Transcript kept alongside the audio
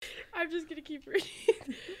I'm just going to keep reading.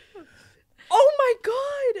 Oh my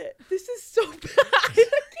God. This is so bad. I can't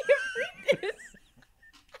read this.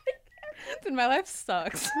 Dude, my life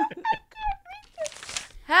sucks.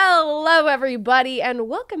 Hello, everybody, and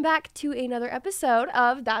welcome back to another episode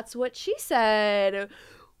of That's What She Said.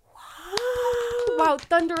 Wow,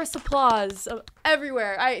 thunderous applause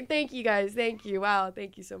everywhere. Thank you guys. Thank you. Wow,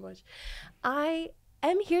 thank you so much. I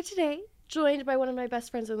am here today, joined by one of my best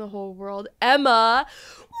friends in the whole world, Emma.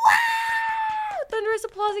 Wow! Thunderous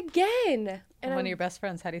applause again. And One of your best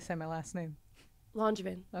friends. How do you say my last name?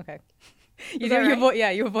 Langevin. Okay. You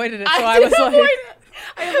avoided it. So I was like,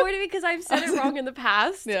 I avoided it because I've said it wrong in the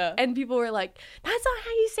past. Yeah. And people were like, "That's not how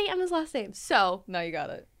you say Emma's last name." So no, you got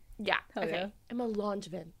it. yeah. Hell Okay. yeah. Emma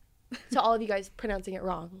Langevin. To all of you guys pronouncing it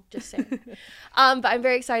wrong, just saying. But I'm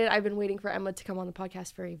very excited. I've been waiting for Emma to come on the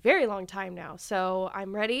podcast for a very long time now. So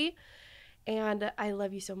I'm ready. And I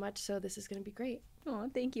love you so much. So this is going to be great. Oh,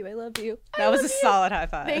 thank you. I love you. That was a solid high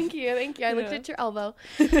five. Thank you. I looked at your elbow.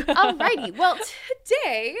 Alrighty. Well,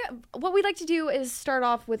 today, what we'd like to do is start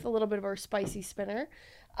off with a little bit of our spicy spinner.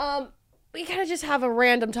 We kind of just have a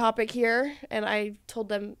random topic here. And I told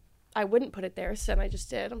them I wouldn't put it there, so I just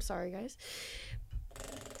did. I'm sorry, guys.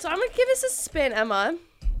 So I'm going to give this a spin, Emma.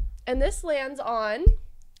 And this lands on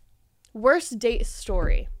worst date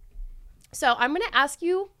story. So I'm going to ask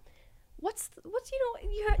you, do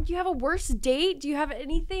you have a worst date? Do you have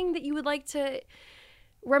anything that you would like to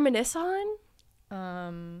reminisce on?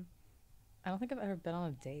 I don't think I've ever been on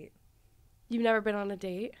a date. You've never been on a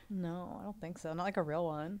date? No, I don't think so. Not like a real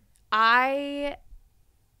one.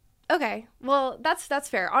 Okay, well, that's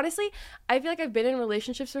fair. Honestly, I feel like I've been in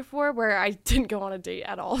relationships before where I didn't go on a date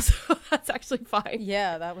at all, so that's actually fine.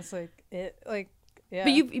 Yeah, that was like it. Like, yeah.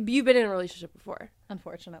 But you've been in a relationship before.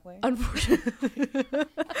 Unfortunately.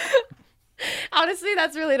 Honestly,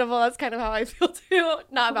 that's relatable. That's kind of how I feel too.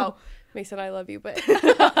 Not about Mason, I love you, but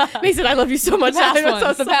Mason, I love you so much.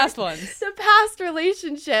 The past ones. The past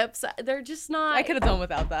relationships, they're just not. I could have done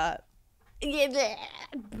without that. You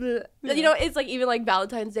know, it's like even like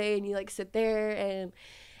Valentine's Day and you like sit there and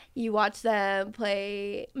you watch them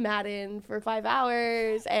play Madden for 5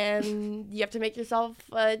 hours and you have to make yourself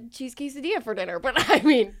a cheese quesadilla for dinner. But I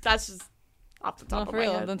mean, that's just off the top of my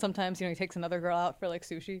head. Then sometimes, he takes another girl out for like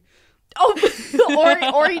sushi. Oh,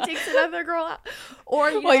 or he takes another girl out. Or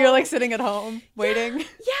you're like sitting at home waiting.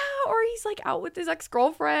 Yeah, or he's like out with his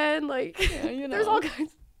ex-girlfriend. Like, yeah, there's all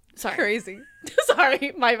kinds. Sorry. Crazy.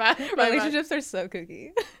 Sorry, my bad. Relationships are so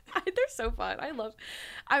kooky. They're so fun.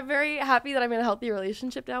 I'm very happy that I'm in a healthy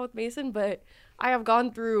relationship now with Mason, but I have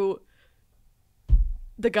gone through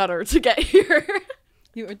the gutter to get here.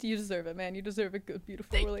 You deserve it, man. You deserve a good,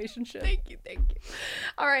 beautiful relationship. Thank you.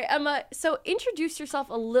 All right, Emma, so introduce yourself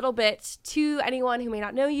a little bit to anyone who may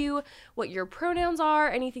not know you, what your pronouns are,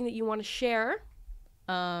 anything that you want to share.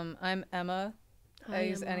 I'm Emma. Hi, I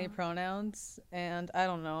use Emma. any pronouns, and I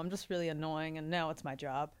don't know. I'm just really annoying, and now it's my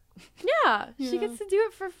job. Yeah, she gets to do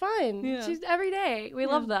it for fun. Yeah. She's every day. We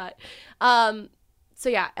love that. So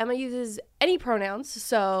yeah, Emma uses any pronouns.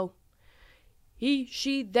 So he,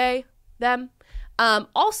 she, they, them.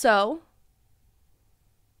 Also,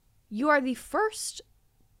 you are the first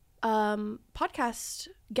podcast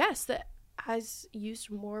guest that has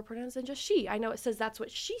used more pronouns than just she. I know it says that's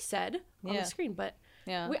what she said on the screen, but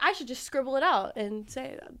I should just scribble it out and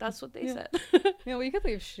say that's what they said. Yeah, well, you could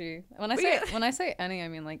leave she. When I say any, I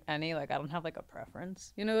mean like any. Like I don't have like a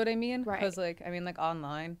preference. You know what I mean? Right. Because like like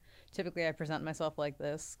online, typically I present myself like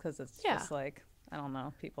this because it's just like I don't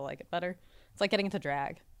know, people like it better. It's like getting into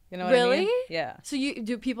drag. You know what I mean? Yeah. So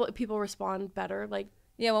people respond better? Like,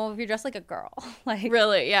 yeah, well, if you're dressed like a girl, like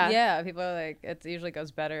really, yeah, people are like it usually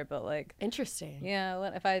goes better, but like interesting.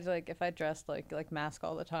 Yeah, if I dressed like mask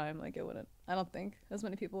all the time, like it wouldn't. I don't think as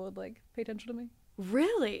many people would like pay attention to me.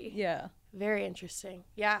 Really? Yeah. Very interesting.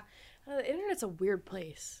 Yeah, the internet's a weird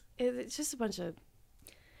place. It's just a bunch of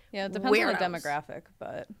it depends weirdos. on the demographic,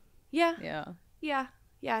 but yeah.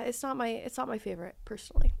 It's not my favorite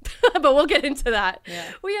personally, but we'll get into that.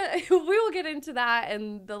 Yeah, we will get into that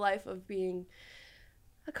and the life of being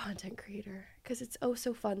a content creator because it's oh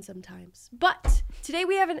so fun sometimes. But today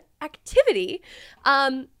we have an activity,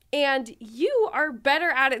 and you are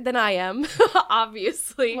better at it than I am,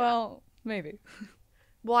 obviously. Well, maybe.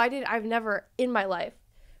 Well, I've never in my life.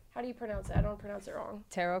 How do you pronounce it? I don't pronounce it wrong.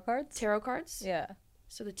 Tarot cards? Tarot cards? Yeah.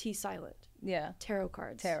 So the T silent. Yeah. Tarot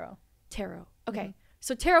cards. Tarot. Okay. Mm-hmm.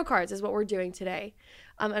 So tarot cards is what we're doing today.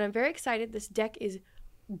 And I'm very excited. This deck is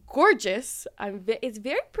gorgeous. It's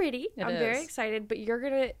very pretty. I'm very excited, but you're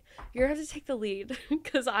gonna have to take the lead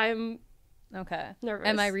because I'm okay. nervous.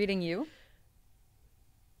 Am I reading you?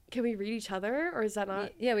 Can we read each other, or is that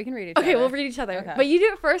not? Yeah, we can read each other. Okay, we'll read each other. Okay. But you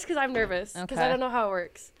do it first because I'm nervous. Because I don't know how it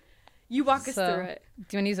works. You walk us through it. Do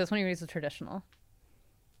you want to use this one? Or you want to use the traditional?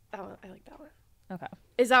 That one. I like that one. Okay.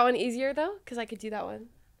 Is that one easier though? Because I could do that one.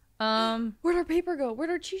 Where'd our paper go? Where'd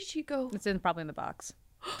our cheat sheet go? It's probably in the box.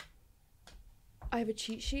 I have a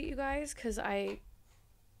cheat sheet, you guys, because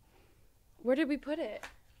where did we put it?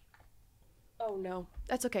 Oh no,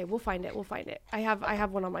 that's okay. We'll find it. I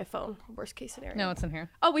have one on my phone. Worst case scenario. No, it's in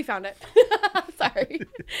here. Oh, we found it. Sorry.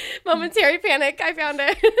 Momentary panic. I found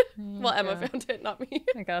it. Well, Emma found it, not me.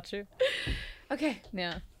 I got you. Okay.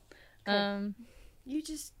 Yeah. Okay.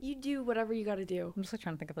 You do whatever you got to do. I'm just like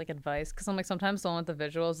trying to think of like advice because I'm like sometimes the one with the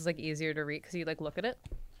visuals is like easier to read because you like look at it,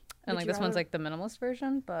 and like this one's like the minimalist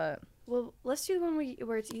version. But well, let's do the one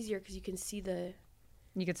where it's easier because you can see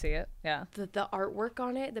you could see it, yeah. The artwork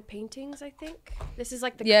on it, the paintings. I think this is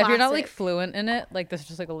like the classic. If you're not like fluent in it, like this is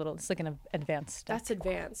just like a little. It's like an advanced step. That's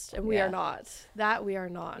advanced, and we are not. That we are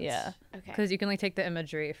not. Yeah. Okay. Because you can like take the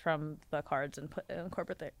imagery from the cards and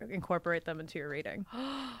incorporate them into your reading.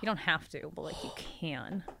 You don't have to, but like you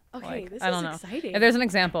can. Okay, like, this is exciting. If there's an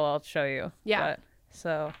example, I'll show you. Yeah.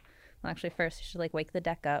 So, actually, first you should like wake the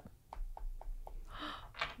deck up.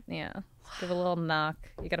 Yeah. Give a little knock.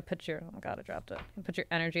 You gotta put your oh my god, I dropped it. You put your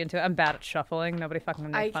energy into it. I'm bad at shuffling. Nobody fucking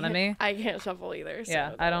make fun of me. I can't shuffle either. So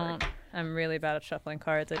yeah, I don't. I'm really bad at shuffling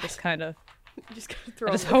cards. I just kind of. You just gotta throw.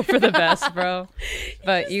 I just hope for the best, bro.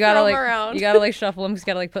 But you gotta like shuffle them. You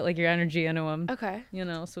gotta like put like your energy into them. Okay. You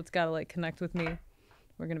know, so it's gotta like connect with me.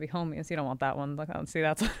 We're gonna be homies. You don't want that one. Look, I don't see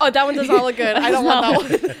that. Oh, that one does not look good. I don't want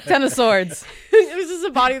that one. 10 of swords. It was just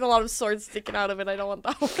a body with a lot of swords sticking out of it. I don't want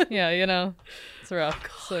that one. Yeah, you know, it's rough.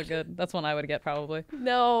 God. So good. That's one I would get probably.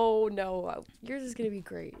 No, yours is gonna be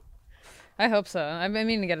great. I hope so. I've been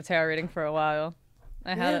meaning to get a tarot reading for a while.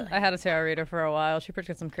 I had a tarot reader for a while. She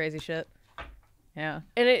predicted some crazy shit. Yeah.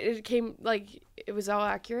 And it came like it was all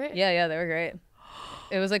accurate. Yeah, they were great.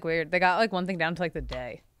 It was like weird. They got like one thing down to like the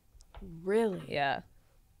day. Really? Yeah.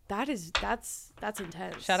 That's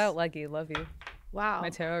intense. Shout out Leggy, love you. Wow. My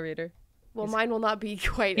tarot reader. Well, mine will not be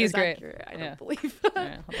quite as great. accurate, I don't believe. All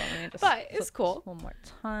right, hold on, let me just but it's cool. One more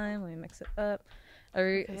time. Let me mix it up.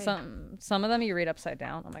 Some of them you read upside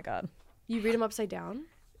down. Oh my god. You read them upside down?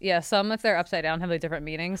 Yeah, some if they're upside down have like different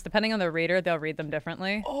meanings. Depending on the reader, they'll read them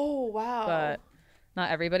differently. Oh wow. But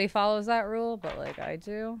not everybody follows that rule, but like I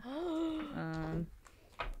do.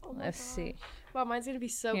 Let's see. Wow, mine's gonna be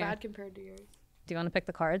so bad compared to yours. Do you want to pick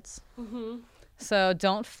the cards? Mm-hmm. So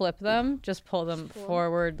don't flip them. Just pull them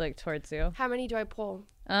forward, like towards you. How many do I pull?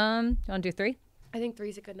 You want to do 3? I think 3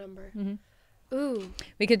 is a good number. Mm-hmm. Ooh.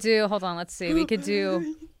 We could do. Hold on. Let's see. We could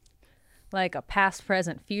do like a past,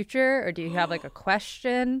 present, future, or do you have like a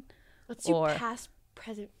question? Let's do past,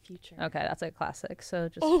 present, future. Okay, that's like a classic. So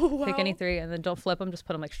just pick any 3, and then don't flip them. Just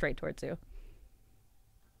put them like straight towards you.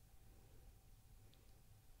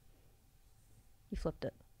 You flipped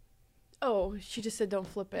it. Oh, she just said don't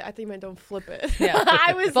flip it. I think you meant don't flip it. Yeah.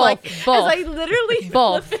 I was both. I literally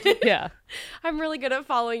both. Flip it. Yeah. I'm really good at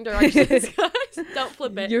following directions, guys. Don't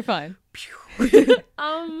flip it. You're fine.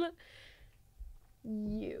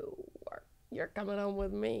 You're coming home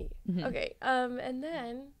with me. Mm-hmm. Okay. And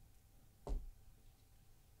then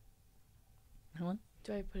that one?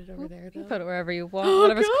 Do I put it over there though? You put it wherever you want.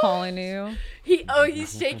 Whatever's calling you.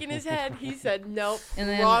 He's shaking his head. He said nope. And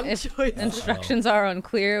then wrong choice. Instructions are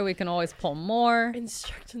unclear. We can always pull more.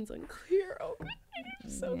 Instructions unclear. Oh god, I'm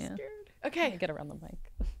so scared. Okay. Get around the mic.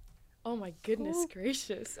 Oh my goodness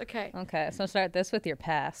gracious. Okay. Okay, so start this with your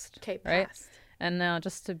past. Okay, past. Right? And now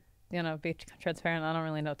just to be transparent, I don't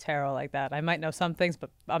really know tarot like that. I might know some things, but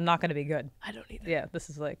I'm not going to be good. I don't either. Yeah, this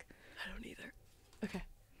is like. I don't either. Okay.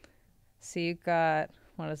 So you got,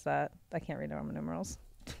 what is that? I can't read Roman numerals.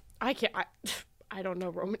 I don't know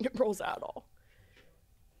Roman numerals at all.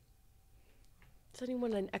 Is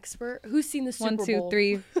anyone an expert? Who's seen the Super Bowl? 1, 2,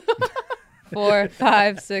 3, 4,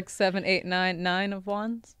 5, 6, 7, 8, 9. 9 of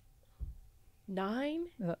wands. 9?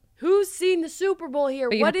 Who's seen the Super Bowl here?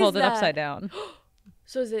 But what is that? You pulled it upside down.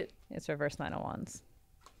 So is it? It's reverse 9 of wands.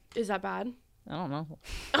 Is that bad? I don't know.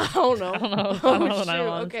 I don't know. I don't know the 9 of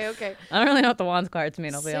wands. Okay. I don't really know what the wands cards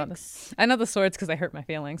mean, I'll be honest. I know the swords because I hurt my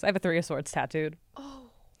feelings. I have a 3 of swords tattooed.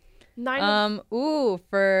 Oh. 9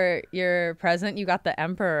 for your present, you got the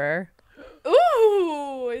Emperor.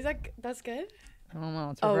 Ooh, that's good? I don't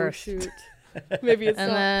know. It's reversed. Oh, shoot. Maybe it's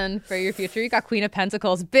and not. then for your future, you got Queen of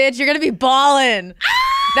Pentacles. Bitch, you're going to be ballin'.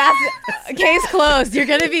 That's case closed. You're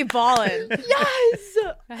going to be ballin'. Yes.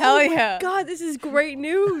 Hell yeah. God, this is great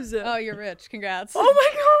news. Oh, you're rich. Congrats. Oh,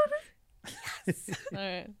 my God. Yes. All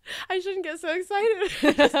right. I shouldn't get so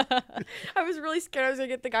excited. I was really scared I was going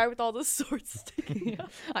to get the guy with all the swords sticking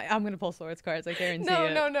out. I'm going to pull swords cards. I guarantee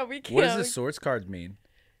it. No, we can't. What does the swords card mean?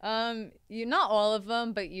 You not all of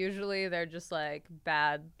them, but usually they're just like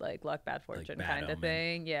bad, like luck, bad fortune bad kind of omen.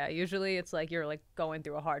 thing. Yeah, usually it's like you're like going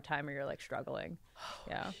through a hard time or you're like struggling.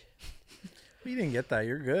 Yeah. You didn't get that.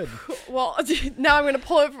 You're good. Well, now I'm gonna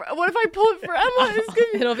pull it. What if I pull it for Emma? It's gonna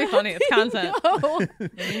It'll be funny. It's content. No.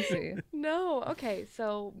 Let me see. No. Okay.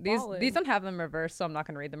 So These don't have them reversed, so I'm not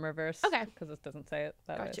gonna read them reversed. Okay. Because it doesn't say it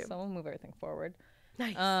that Got way. you. So we'll move everything forward.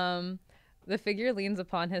 Nice. The figure leans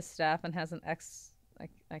upon his staff and has an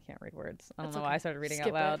I can't read words. I don't know why I started reading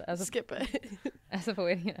Skip out loud. It. Skip it. As if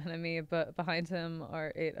awaiting an enemy, but behind him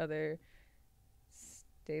are 8 other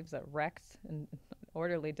staves erect and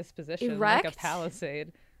orderly disposition, like a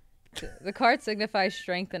palisade. The card signifies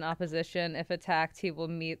strength in opposition. If attacked, he will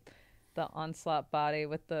meet the onslaught body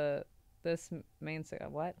with this main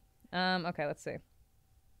what? Okay, let's see.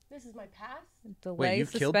 This is my pass. Delay,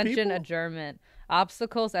 you've killed suspension, people? adjournment,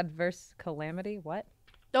 obstacles, adverse calamity. What?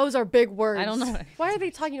 Those are big words. I don't know. Why are they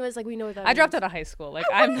talking to us like we know what that I means? dropped out of high school. Like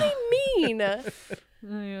What I'm. do they mean?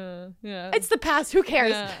 Yeah. It's the past. Who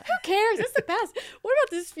cares? Yeah. Who cares? It's the past. What about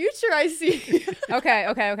this future I see?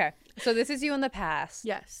 Okay. So this is you in the past.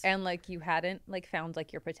 Yes. And like you hadn't like found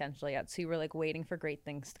like your potential yet, so you were like waiting for great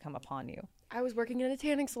things to come upon you. I was working in a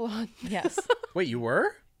tanning salon. Yes. Wait, you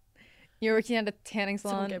were? You're working at a tanning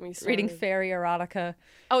Don't salon, get me reading started. fairy erotica.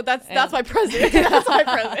 Oh, that's my present. That's my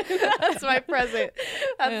present. That's my present.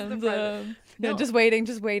 That's And, the present. No. just waiting,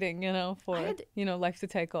 for I had- life to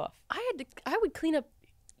take off. I would clean up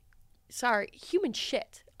human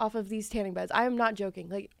shit off of these tanning beds. I am not joking.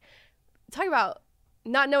 Like, talk about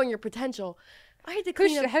not knowing your potential. I had to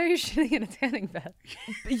clean up. How are you shitting in a tanning bed?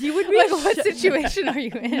 You would be Like, what situation are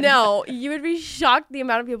you in? No, you would be shocked the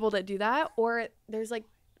amount of people that do that. Or there's like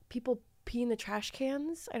people pee in the trash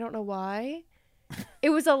cans. I don't know why.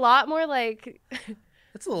 It was a lot more like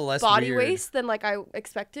That's a little less body weird. waste than like I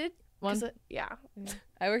expected. Yeah.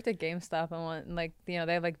 I worked at GameStop and like they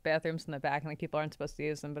have like bathrooms in the back and like people aren't supposed to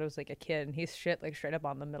use them, but it was like a kid and he's shit like straight up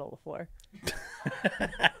on the middle of the floor.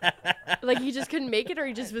 Like he just couldn't make it, or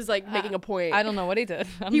he just was like making a point. I don't know what he did.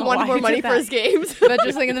 I don't He know wanted why more did money that. for his games. But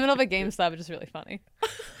just like in the middle of a GameStop, it's just really funny.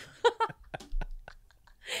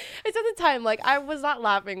 It's at the time, like, I was not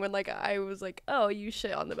laughing when, like, I was like, oh, you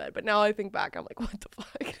shit on the bed. But now I think back, I'm like, what the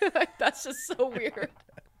fuck? Like, that's just so weird.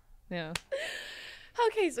 Yeah.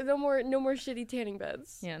 Okay, so no more shitty tanning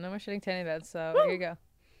beds. Yeah, no more shitting tanning beds, so here you go.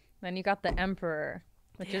 Then you got the Emperor,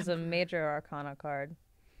 which is a major arcana card.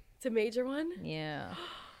 It's a major one? Yeah.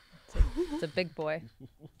 It's a big boy.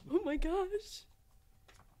 Oh my gosh.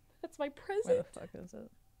 That's my Where the present. fuck is it?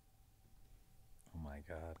 Oh my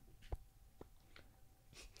god.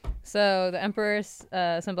 So the Emperor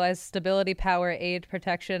symbolizes stability, power, aid,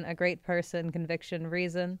 protection, a great person, conviction,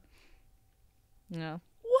 reason. No.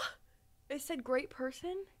 What? It said great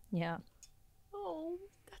person? Yeah. Oh,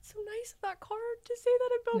 that's so nice of that card to say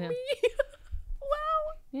that about Yeah. me.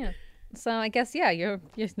 Wow. Yeah. So I guess you're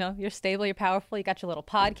stable, you're powerful, you got your little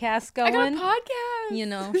podcast going. I got a podcast. You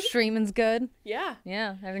know, streaming's good. Yeah.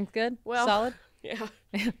 Yeah, everything's good. Well, Solid. Yeah.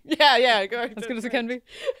 Yeah. Go ahead. As good as it can be.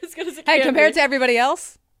 As good as it Hey, can compared be. to everybody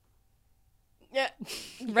else, Yeah.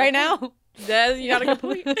 right now, Yeah, you gotta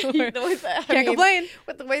complain. can't complain.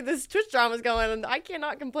 With the way this Twitch drama's going, I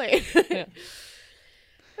cannot complain. Yeah.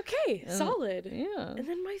 Okay, solid. Yeah. And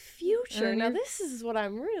then my future. then Now your- this is what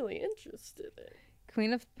I'm really interested in.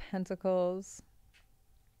 Queen of Pentacles.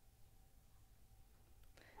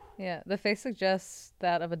 Yeah, the face suggests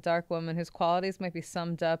that of a dark woman whose qualities might be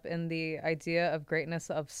summed up in the idea of greatness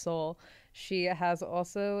of soul. She has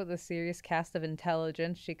also the serious cast of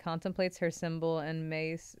intelligence. She contemplates her symbol and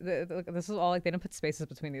may... This is all like, they didn't put spaces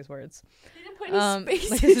between these words. They didn't put any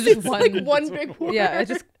spaces. like, this is just It's like one big word. Yeah, it's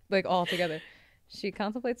just like all together. She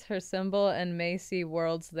contemplates her symbol and may see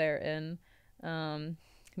worlds therein.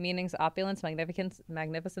 Meanings: opulence,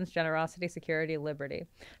 magnificence, generosity, security, liberty.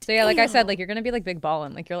 So yeah, like I said, like you're gonna be like big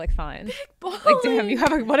ballin', like you're like fine. Like damn, you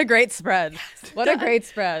have what a great spread. What a great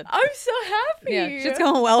spread. I'm so happy. Yeah, shit's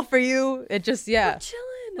going well for you. It just I'm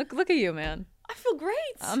chilling. Look at you, man. I feel great.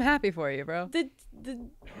 I'm happy for you, bro. The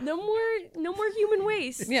no more human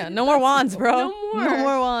waste. Yeah, no more wands, bro. No more. No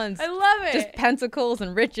more wands. I love it. Just pentacles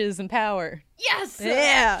and riches and power. Yes.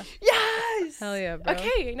 Yeah. Yes. Hell yeah, bro.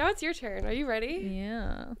 Okay, now it's your turn. Are you ready?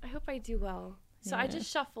 Yeah. I hope I do well. So I just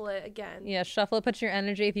shuffle it again. Yeah, shuffle it, put your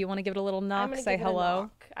energy. If you want to give it a little I'm knock, gonna say give it a hello.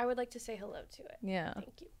 knock. I would like to say hello to it. Yeah.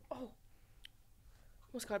 Thank you. Oh,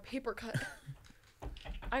 almost got a paper cut.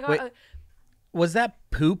 I got. Wait. Was that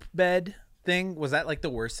poop bed thing, was that like the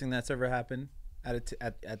worst thing that's ever happened at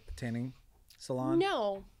the tanning salon?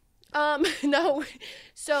 No. No.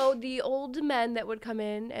 So the old men that would come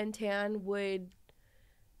in and tan would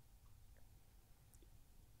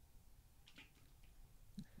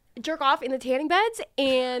jerk off in the tanning beds,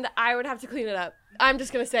 and I would have to clean it up. I'm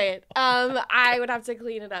just gonna say it. I would have to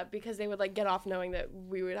clean it up because they would like get off knowing that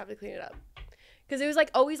we would have to clean it up. Because it was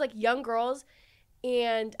like always like young girls,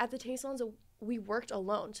 and at the tanning salons we worked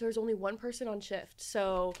alone, so there's only one person on shift.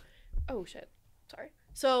 So, oh shit, sorry.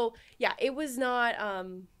 So yeah, it was not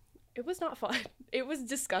fun. It was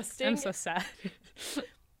disgusting. I'm so sad.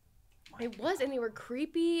 It was, and they were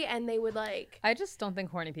creepy, and they would like. I just don't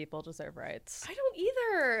think horny people deserve rights. I don't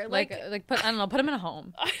either. Like put, I don't know, put them in a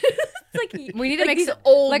home. It's like we need to make these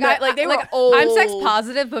old, like they were old. I'm sex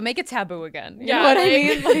positive, but make it taboo again. You know what I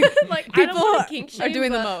mean? Like people I don't want to kink shame, are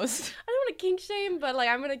doing the but most. I don't want to kink shame, but like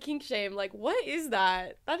I'm gonna kink shame. Like what is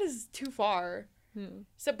that? That is too far.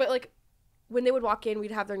 So, but like when they would walk in,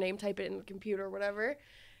 we'd have their name, type it in the computer or whatever.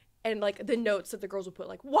 And, like, the notes that the girls would put,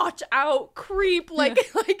 like, watch out, creep, like,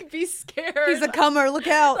 like, be scared. He's a comer, look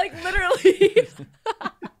out. Like, literally.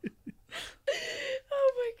 Oh,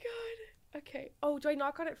 my God. Okay. Oh, do I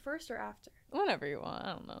knock on it first or after? Whenever you want.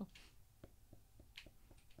 I don't know.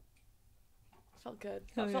 Felt good.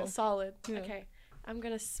 That felt solid. Yeah. Okay. I'm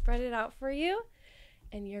going to spread it out for you,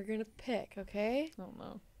 and you're going to pick, okay? I don't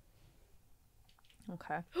know.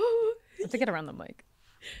 Okay. I have to get around the mic.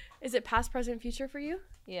 Is it past, present, future for you?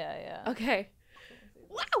 Yeah. Okay.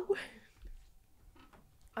 Wow.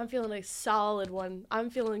 I'm feeling a solid one.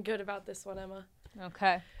 I'm feeling good about this one, Emma.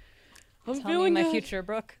 Okay. I'm Tell feeling me my good. future,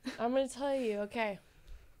 Brooke. I'm going to tell you. Okay.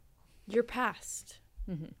 Your past.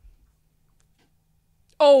 Mm-hmm.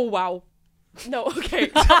 Oh, wow. No,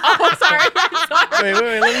 okay. Oh, sorry.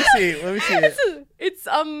 Wait. Let me see it. It's,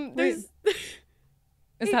 there's...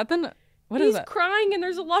 Is that the... What is that? He's crying and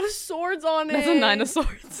there's a lot of swords on it. That's a 9 of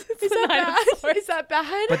swords. Is that bad? Is that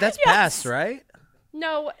bad? But that's past, right?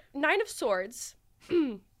 No, 9 of swords.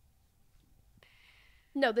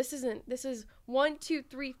 No, this isn't. This is 1, 2,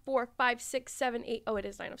 3, 4, 5, 6, 7, 8. Oh, it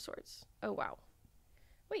is 9 of swords. Oh, wow.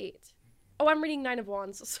 Wait. Oh, I'm reading 9 of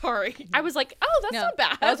wands. Sorry. I was like, oh, that's not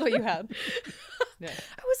bad. That's what you had. Yeah.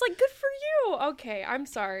 I was like, good for you. Okay, I'm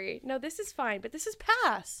sorry. No, this is fine, but this is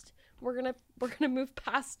past. We're gonna move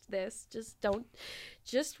past this.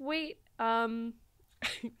 Just wait. Aha.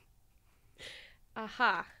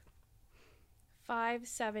 5,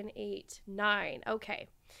 7, 8, 9. Okay.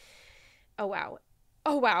 Oh wow.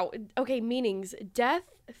 Okay, meanings: death,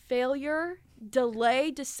 failure, delay,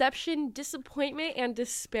 deception, disappointment, and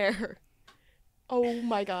despair. Oh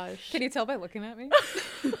my gosh. Can you tell by looking at me?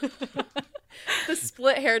 The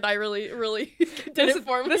split hair dye really did it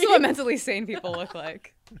for me. This is what mentally sane people look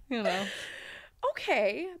like. You know.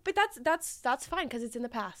 Okay, but that's fine because it's in the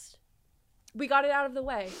past. We got it out of the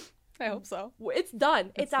way. I hope so. It's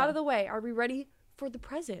done. It's out of the way. Are we ready for the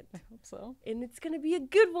present? I hope so. And it's gonna be a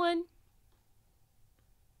good one.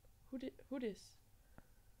 Who dis?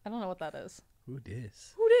 I don't know what that is. Who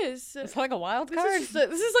dis? Who dis? It's like a wild card. This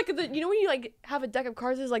is like when you like have a deck of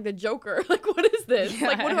cards. It's like the Joker. Like what is this? Yeah,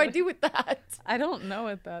 like what do I do with that? I don't know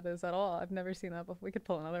what that is at all. I've never seen that before. We could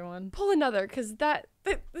pull another one. Pull another, because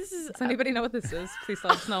this is. Does anybody know what this is? Please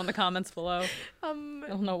let us know in the comments below. I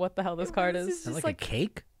don't know what the hell this card is. Is it like a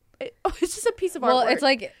cake? It's just a piece of artwork. Well, it's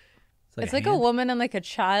like a hand? woman and like a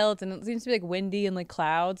child, and it seems to be like windy and like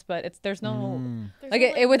clouds, but there's no There's like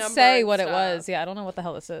no, it would say number what and it was. stuff. Yeah, I don't know what the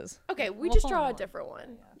hell this is. Okay, we We'll just pull draw a another one. different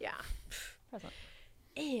one. Yeah. Present.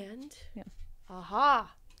 And Yeah.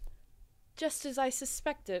 aha, just as I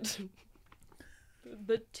suspected,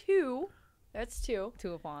 the 2. That's 2.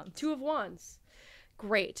 2 of wands. 2 of wands.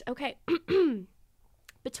 Great. Okay.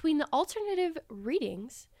 Between the alternative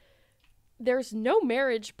readings, there's no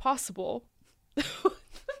marriage possible.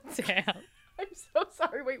 Damn. I'm so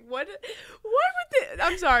sorry. Wait, what? Why would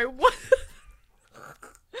I'm sorry. What?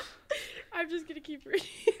 I'm just gonna keep reading.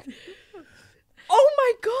 Oh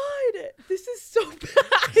my god! This is so bad.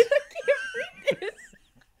 I can't read this.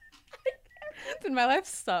 Dude, my life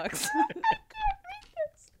sucks. I can't read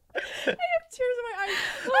this. I have tears in my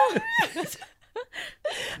eyes.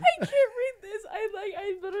 I can't read this.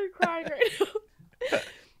 I'm literally crying right now.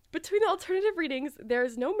 Between the alternative readings, there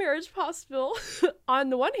is no marriage possible. On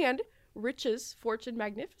the one hand, riches, fortune,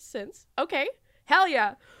 magnificence. Okay, hell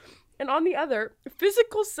yeah. And on the other,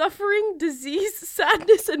 physical suffering, disease,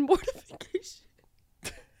 sadness, and mortification.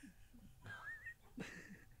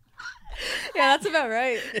 Yeah, that's about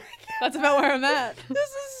right. That's about where I'm at. This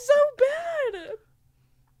is so bad.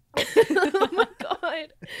 Oh my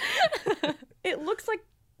god. It looks like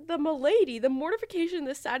the milady, the mortification and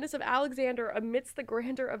the sadness of Alexander amidst the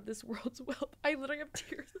grandeur of this world's wealth. I literally have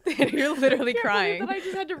tears. You're literally crying. That I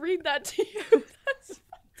just had to read that to you. That's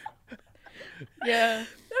yeah.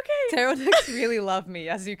 Okay. Tarot decks really love me,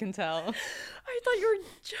 as you can tell. I thought you were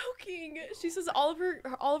joking. She says all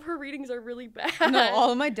of her readings are really bad. No,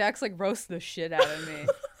 all of my decks like roast the shit out of me.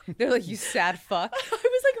 They're like, you sad fuck. I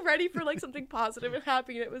was like ready for like something positive and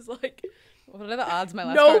happy, and it was like, what are the odds my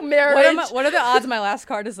last no card? marriage. What are the odds my last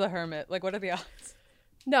card is the Hermit? Like, what are the odds?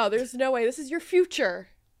 No, there's no way. This is your future.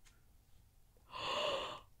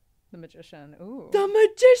 The Magician. Ooh. The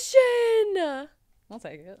Magician. I'll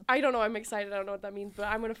take it. I don't know. I'm excited. I don't know what that means, but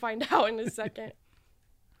I'm gonna find out in a second.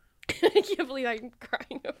 I can't believe I'm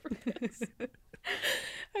crying over this.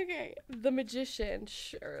 Okay, The Magician.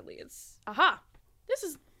 Surely it's... Aha! This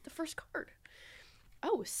is the first card.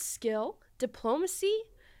 Oh, skill, diplomacy,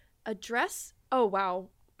 address. Oh,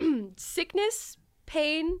 wow. Sickness,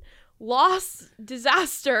 pain, loss,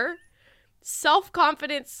 disaster,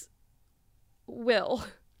 self-confidence, will.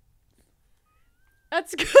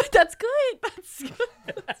 That's good. That's good. That's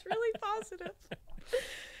good. That's really positive.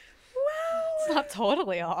 Wow. It's not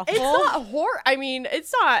totally awful. It's not I mean,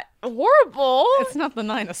 it's not horrible. It's not the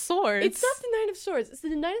Nine of Swords. It's not the Nine of Swords.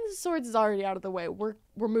 The Nine of Swords is already out of the way. We're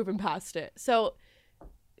moving past it. So,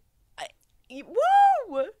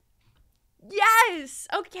 woo! Yes.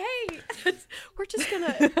 Okay. We're just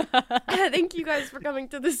gonna. Thank you guys for coming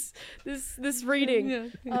to this reading. Yeah.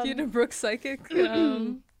 Thank you to Brooke Psychic.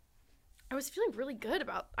 I was feeling really good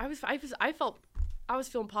about. I was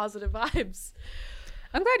feeling positive vibes.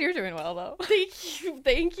 I'm glad you're doing well, though.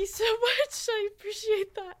 Thank you so much. I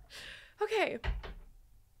appreciate that. Okay,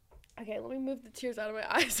 let me move the tears out of my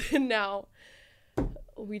eyes, and now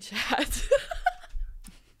we chat.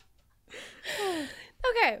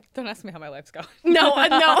 Okay. Don't ask me how my life's going. No.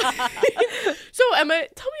 So, Emma,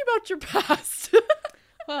 tell me about your past.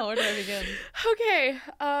 Well, where do I begin? Okay,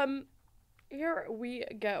 here we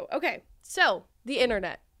go. Okay, so the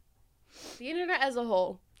internet as a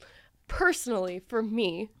whole, personally, for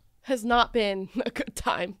me, has not been a good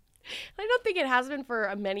time. I don't think it has been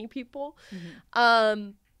for many people. Mm-hmm.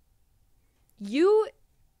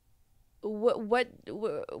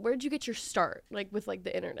 Where'd you get your start, like with like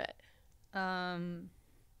the internet?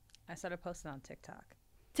 I started posting on TikTok.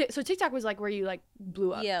 So TikTok was like where you like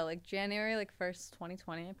blew up. Yeah, like January 1st,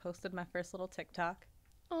 2020, I posted my first little TikTok.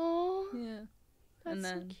 Oh. Yeah. That's and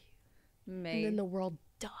then so cute. May. And then the world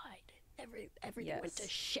died. Everything went to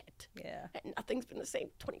shit. Yeah. And nothing's been the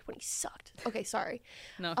same. 2020 sucked. Okay, sorry.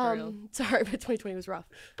 No, for real. Sorry, but 2020 was rough.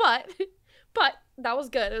 But that was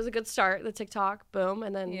good. It was a good start. The TikTok, boom,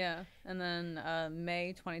 and then yeah. And then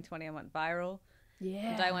May 2020, I went viral.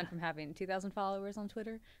 Yeah. And I went from having 2,000 followers on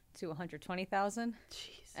Twitter to 120,000.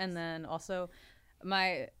 Jesus. And then also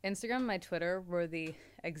my Instagram and my Twitter were the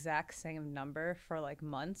exact same number for like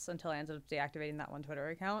months until I ended up deactivating that one Twitter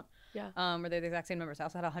account. Yeah. Where they're the exact same numbers. I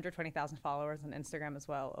also had 120,000 followers on Instagram as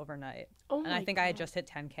well overnight. Oh and I think God. I had just hit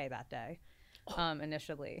 10K that day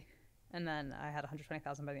initially. And then I had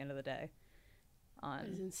 120,000 by the end of the day. That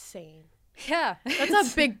is insane. Yeah.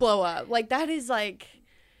 That's a big blow up. Like, that is like,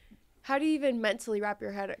 how do you even mentally wrap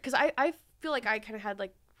your head? Because I feel like I kind of had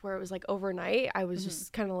like where it was like overnight. I was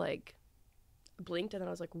just kind of like blinked and then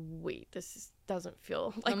I was like, wait, this doesn't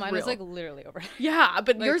feel like mine real. was like literally overnight. Yeah,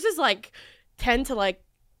 but like, yours is like 10 to like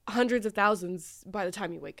hundreds of thousands by the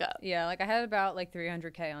time you wake up. Yeah, like I had about like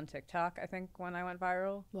 300K on TikTok, I think, when I went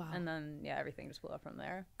viral. Wow. And then, yeah, everything just blew up from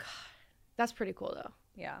there. God, that's pretty cool though.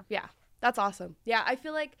 Yeah. Yeah, that's awesome. Yeah, I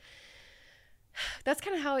feel like that's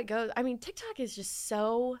kind of how it goes. I mean, TikTok is just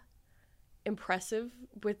so impressive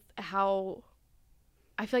with how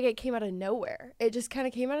I feel like it came out of nowhere. It just kind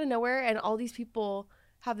of came out of nowhere, and all these people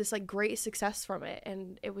have this like great success from it,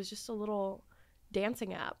 and it was just a little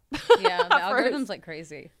dancing app. Yeah, the algorithm's like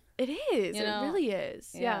crazy. It is. It really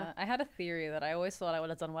is. Yeah. I had a theory that I always thought I would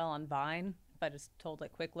have done well on Vine if I just told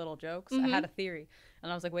like quick little jokes. I had a theory,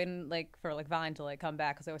 and I was like waiting like for like Vine to like come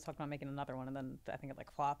back because I always talked about making another one, and then I think it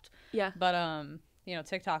like flopped. Yeah. But you know,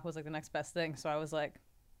 TikTok was like the next best thing, so I was like,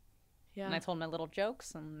 yeah. And I told my little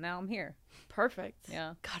jokes, and now I'm here. Perfect.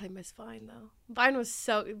 Yeah. God, I miss Vine though. Vine was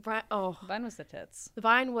Vine was the tits.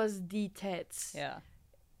 Vine was the tits. Yeah.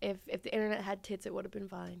 If the internet had tits, it would have been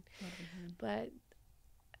Vine. But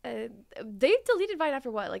they deleted Vine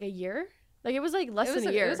after what, like a year? Like, it was like less than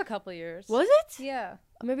a year. It was a couple years. Was it? Yeah.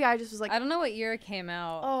 Maybe I just was like, I don't know what year it came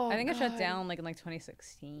out. Oh, I think it shut God. down like in like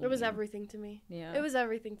 2016. It was everything to me. Yeah. It was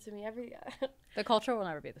everything to me. The culture will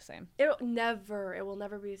never be the same. It will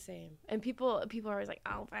never be the same. And people are always like,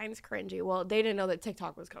 oh, Vine's cringy. Well, they didn't know that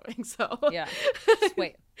TikTok was coming, so. Yeah. Just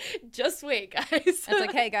wait. Just wait, guys. It's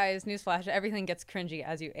like, hey, guys, newsflash, everything gets cringy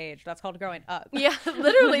as you age. That's called growing up. Yeah,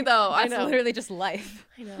 literally, though. I know. That's literally just life.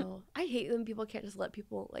 I know. I hate when people can't just let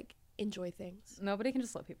people, like, enjoy things. Nobody can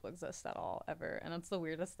just let people exist at all, ever. And it's the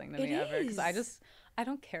weirdest thing to me ever. Because I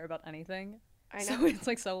don't care about anything. I know. So it's,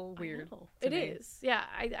 like, so weird. It is. Yeah,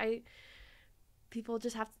 I people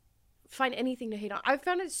just have to find anything to hate on. I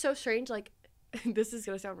found it so strange, like, this is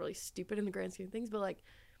going to sound really stupid in the grand scheme of things, but, like,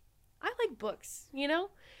 I like books, you know?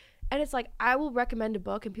 And it's like, I will recommend a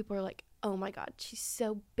book and people are like, oh my God, she's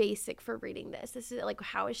so basic for reading this. This is like,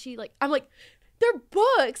 how is she like, I'm like, they're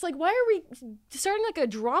books. Like, why are we starting like a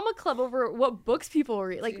drama club over what books people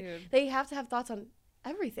read? Like, Dude. They have to have thoughts on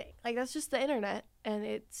everything. Like, that's just the internet and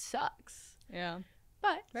it sucks. Yeah.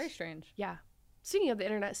 But very strange. Yeah. Speaking of the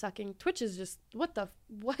internet sucking, Twitch is just, what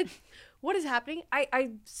is happening? I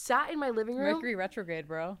sat in my living room. Mercury retrograde,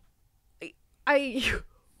 bro.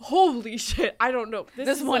 Holy shit, I don't know.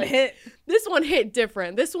 This one hit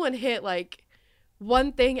different. This one hit like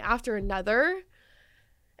one thing after another.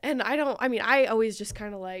 And I always just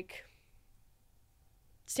kind of like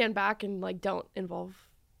stand back and like don't involve,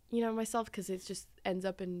 myself, because it just ends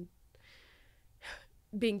up in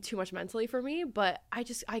being too much mentally for me. But I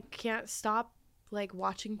can't stop like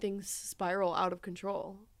watching things spiral out of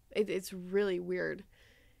control. It's really weird.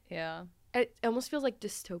 Yeah. It almost feels like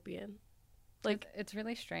dystopian. Like, it's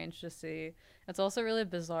really strange to see. It's also really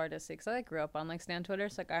bizarre to see because I grew up on like Stan Twitter,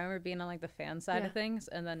 so like I remember being on like the fan side of things,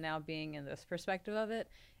 and then now being in this perspective of it,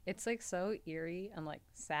 it's like so eerie and like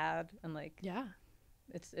sad and like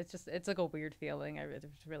it's like a weird feeling.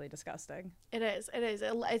 It's really disgusting. It is.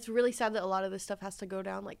 It's really sad that a lot of this stuff has to go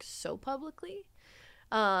down like so publicly,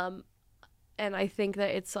 and I think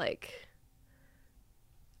that it's like,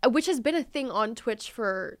 which has been a thing on Twitch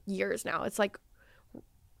for years now. It's like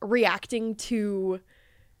reacting to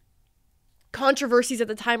controversies at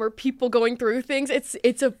the time or people going through things. It's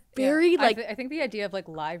a very like I think the idea of like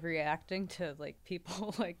live reacting to like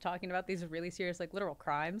people like talking about these really serious like literal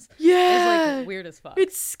crimes is like weird as fuck.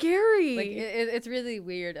 It's scary. Like it's really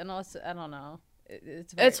weird, and also I don't know.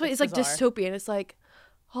 It's like dystopian. It's like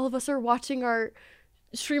all of us are watching our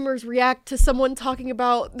streamers react to someone talking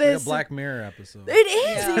about this. Like a Black Mirror episode. It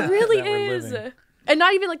is. Yeah. It really is. And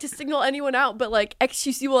not even like to signal anyone out, but like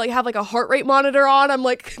XQC will like have like a heart rate monitor on. I'm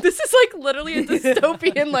like, this is like literally a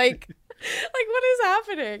dystopian like what is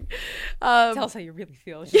happening? Tell us how you really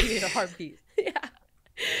feel. You need a heartbeat. Yeah.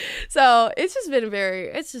 So it's just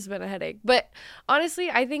been a headache. But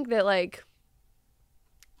honestly, I think that like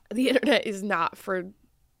the internet is not for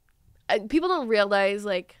people don't realize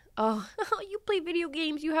like, oh, you play video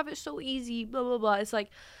games, you have it so easy, blah blah blah. It's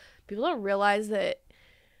like people don't realize that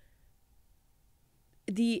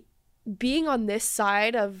the being on this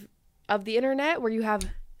side of the internet where you have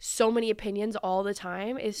so many opinions all the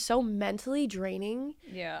time is so mentally draining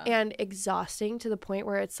and exhausting to the point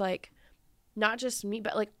where it's like not just me,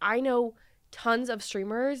 but like I know tons of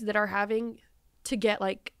streamers that are having to get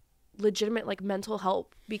like legitimate like mental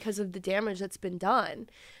help because of the damage that's been done.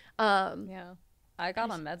 I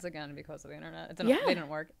got on meds again because of the internet. They didn't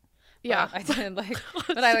work. Yeah, I did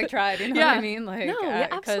but I like tried. You know what I mean? Like,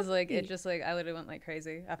 because like it just like I literally went like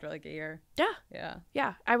crazy after like a year.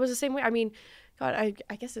 Yeah. I was the same way. I mean, God,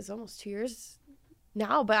 I guess it's almost 2 years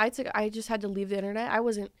now. But I just had to leave the internet. I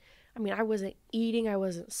wasn't eating. I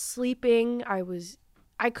wasn't sleeping.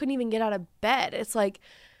 I couldn't even get out of bed. It's like,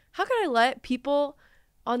 how can I let people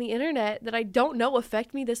on the internet that I don't know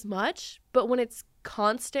affect me this much? But when it's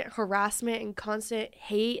constant harassment and constant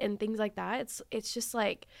hate and things like that, it's just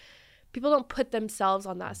like. People don't put themselves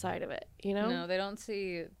on that side of it, you know? No, they don't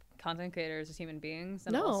see content creators as human beings.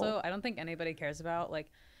 And also, I don't think anybody cares about,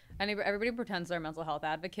 like, everybody pretends they're a mental health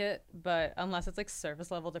advocate, but unless it's, like,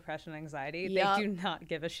 surface level depression and anxiety, they do not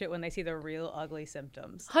give a shit when they see the real ugly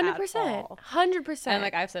symptoms 100%. 100%. And,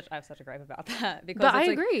 like, I have such a gripe about that. Because but I like,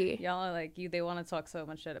 agree. Y'all are, like, they want to talk so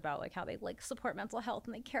much shit about, like, how they, like, support mental health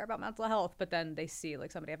and they care about mental health, but then they see,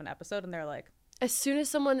 like, somebody have an episode and they're like, as soon as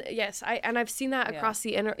someone, I've seen that across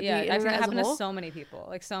the internet. I've seen it happen to so many people,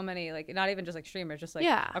 like so many, like not even just like streamers, just like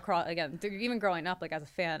across again. Even growing up, like as a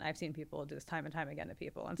fan, I've seen people do this time and time again to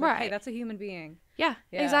people. And it's like, hey, that's a human being. Yeah,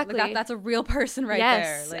 exactly. Like that's a real person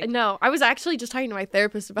there. Like, no, I was actually just talking to my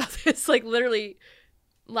therapist about this. Like literally,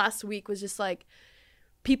 last week was just like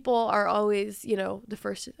people are always, you know, the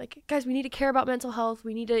first, like, guys, we need to care about mental health.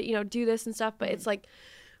 We need to, you know, do this and stuff. But it's like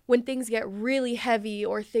when things get really heavy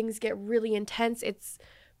or things get really intense, it's,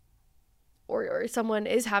 or someone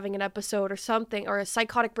is having an episode or something, or a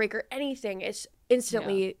psychotic break or anything, it's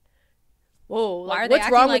instantly, whoa, like,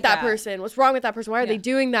 what's wrong with that person? What's wrong with that person? Why are they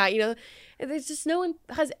doing that? You know, and there's just no one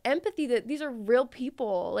has empathy that these are real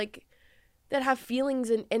people, like, that have feelings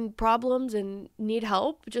and problems and need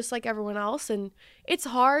help just like everyone else. And it's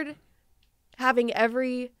hard having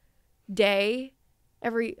every day,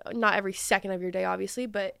 not every second of your day, obviously,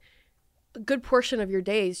 but a good portion of your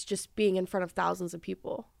days just being in front of thousands of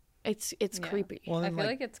people. It's creepy. Well, I feel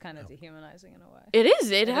like it's kind of dehumanizing in a way. It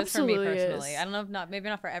is. It absolutely is for me personally. is. I don't know, maybe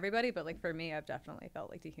not for everybody, but like for me, I've definitely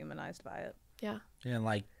felt like dehumanized by it. Yeah. And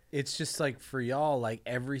like, it's just like for y'all, like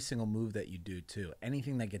every single move that you do too,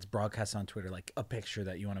 anything that gets broadcast on Twitter, like a picture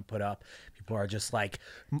that you want to put up, people are just like,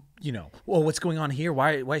 you know, well, what's going on here?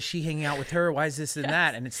 Why is she hanging out with her? Why is this and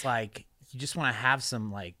that? And it's like, you just want to have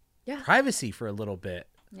some like privacy for a little bit.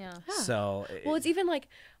 Yeah. So well, it's even like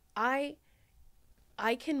I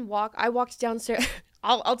walked downstairs.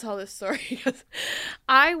 I'll tell this story because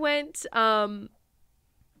I went, there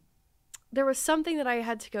was something that I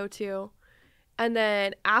had to go to. And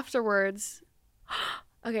then afterwards,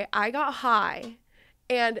 okay, I got high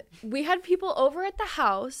and we had people over at the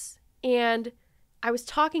house and I was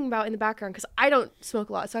talking about in the background because I don't smoke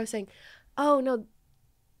a lot. So I was saying, oh no,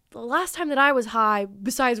 the last time that I was high,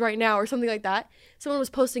 besides right now or something like that, someone was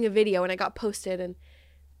posting a video and it got posted and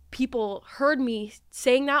people heard me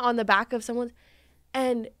saying that on the back of someone's.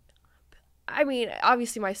 And I mean,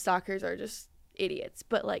 obviously my stalkers are just idiots,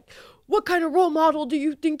 but like, what kind of role model do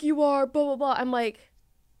you think you are? Blah blah blah. I'm like,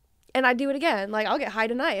 and I do it again. Like, I'll get high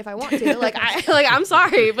tonight if I want to. Like, I'm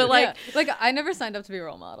sorry, but like, like I never signed up to be a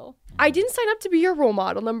role model. I didn't sign up to be your role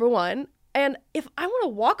model, number one. And if I want to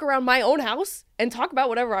walk around my own house and talk about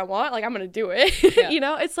whatever I want, like, I'm gonna do it. You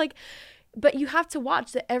know, it's like, but you have to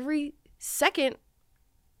watch that every second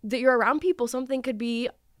that you're around people, something could be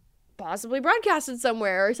possibly broadcasted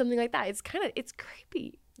somewhere or something like that. It's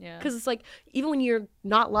creepy. Yeah. Because it's like, even when you're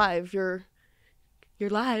not live, you're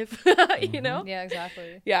live, you know? Yeah,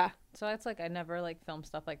 exactly. Yeah. So it's like, I never like film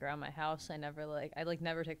stuff like around my house. I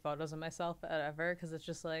never take photos of myself ever. Cause it's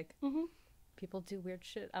just like, people do weird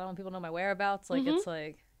shit. I don't want people to know my whereabouts. Like, it's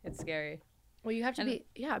like, it's scary. Well, you have to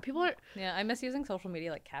people are. Yeah. I miss using social media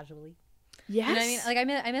like casually. Yes. You know what I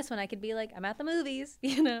mean? Like, I miss when I could be like, I'm at the movies,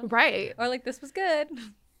 you know? Right. Or like, this was good.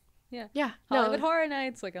 Yeah. Yeah. Hollywood Horror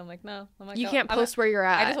Nights. Like, I'm like, no. I'm like, you can't post where you're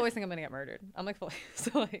at. I just always think I'm going to get murdered. I'm like, fully.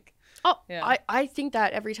 So like. Oh, yeah. I think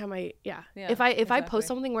that every time if I post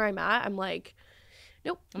something where I'm at, I'm like,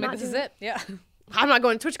 nope. I'm like, this is it. Yeah. I'm not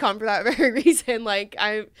going to TwitchCon for that very reason. Like,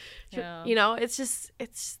 you know, it's just,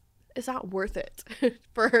 it's not worth it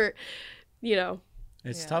for, you know.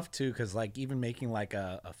 It's tough too, because like even making like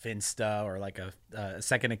a Finsta or like a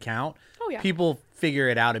second account, people figure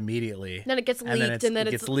it out immediately. Then it gets leaked, and then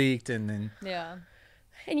it gets leaked, and then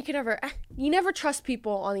and you never trust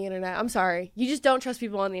people on the internet. I'm sorry, you just don't trust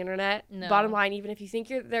people on the internet. No. Bottom line, even if you think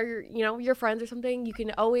they're your friends or something, you can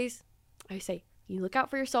always, I say, you look out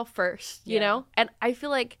for yourself first. You know, and I feel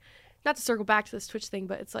like, not to circle back to this Twitch thing,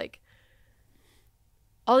 but it's like,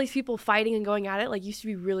 all these people fighting and going at it, like, used to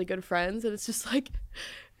be really good friends, and it's just like,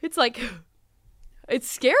 it's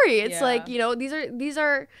scary. It's like, you know, these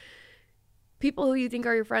are people who you think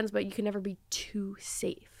are your friends, but you can never be too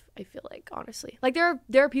safe. I feel like, honestly, like there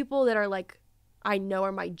are people that are like, I know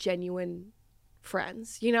are my genuine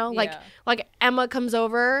friends, you know, like Emma comes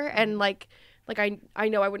over and like I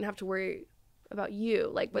know I wouldn't have to worry about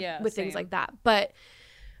you, like with things like that, but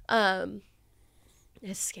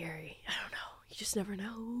it's scary. I don't know. You just never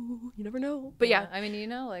know. You never know. But yeah. I mean, you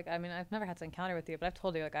know, like, I mean, I've never had to encounter with you, but I've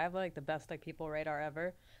told you, like, I have like the best like people radar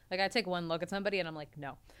ever. Like, I take one look at somebody and I'm like,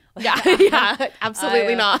 no. Like, yeah,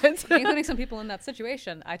 absolutely not. Including some people in that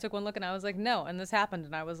situation. I took one look and I was like, no. And this happened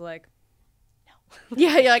and I was like, no.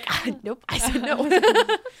 Yeah, you're like, nope, I said no.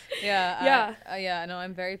 Yeah. No,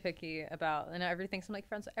 I'm very picky about, and everybody thinks I'm like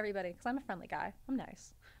friends with everybody because I'm a friendly guy. I'm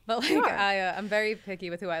nice. But like, I'm very picky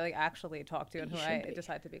with who I like actually talk to and who I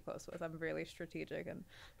decide to be close with. I'm really strategic and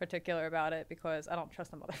particular about it because I don't trust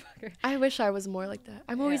the motherfucker. I wish I was more like that.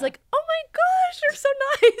 I'm always like, oh my gosh, you're so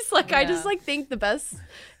nice. Like, I just like think the best.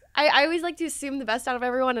 I always like to assume the best out of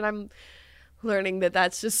everyone, and I'm learning that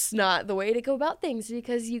that's just not the way to go about things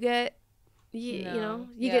because you get, you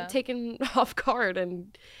get taken off guard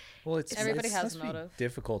and. Well, everybody has a motive.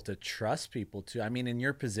 Difficult to trust people too. I mean, in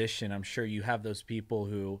your position, I'm sure you have those people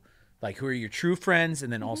who are your true friends,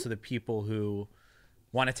 and then also the people who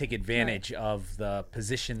want to take advantage of the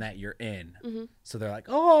position that you're in. Mm-hmm. So they're like,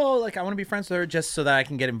 oh, like I want to be friends with her just so that I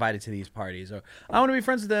can get invited to these parties, or I want to be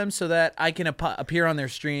friends with them so that I can appear on their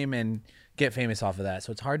stream and get famous off of that.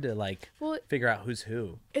 So it's hard to like figure out who's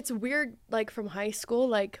who. It's weird, like from high school,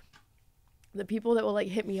 like the people that will like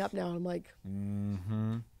hit me up now. I'm like,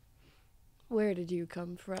 where did you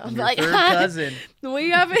come from? I'm like, third cousin. We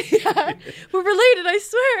haven't. Yeah, we're related, I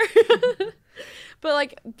swear. But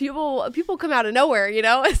like people come out of nowhere, you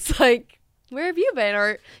know. It's like, where have you been?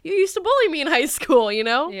 Or you used to bully me in high school, you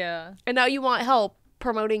know. Yeah. And now you want help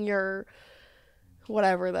promoting your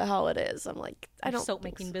whatever the hell it is. I'm like, I don't. Soap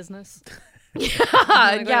making business.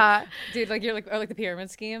 Yeah. Dude, like you're like, or like the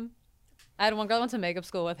pyramid scheme. I had one girl I went to makeup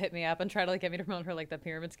school with hit me up and tried to like get me to promote her like the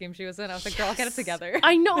pyramid scheme she was in. I was like, girl, I'll get it together.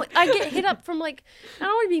 I know. I get hit up from like, I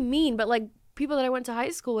don't want to be mean, but like people that I went to high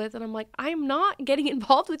school with, and I'm like, I'm not getting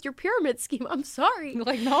involved with your pyramid scheme. I'm sorry.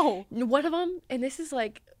 Like, no. One of them, and this is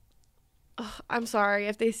like, I'm sorry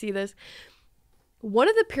if they see this. One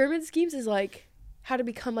of the pyramid schemes is like how to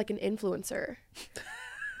become like an influencer.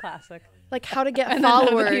 Classic. Like how to get and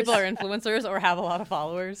followers. Then people are influencers or have a lot of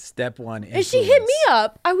followers. Step one. Influence. And she hit me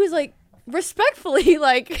up. I was like, respectfully,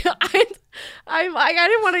 like I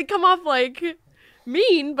didn't want to come off like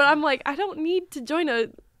mean, but I'm like, I don't need to join a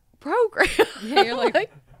program. Yeah, you're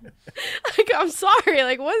like I'm sorry.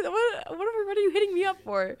 Like what are you hitting me up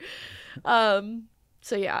for?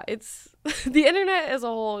 So yeah, it's the internet as a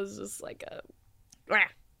whole is just like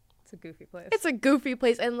it's a goofy place. It's a goofy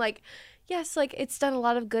place, and like yes, like it's done a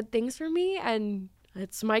lot of good things for me, and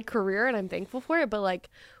it's my career, and I'm thankful for it. But like,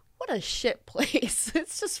 what a shit place.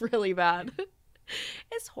 It's just really bad.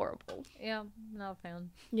 It's horrible. Yeah, not a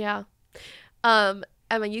fan. Yeah.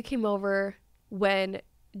 Emma, you came over when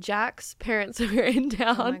Jack's parents were in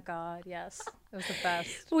town. Oh my God, yes. It was the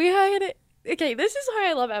best. We had it. Okay, this is why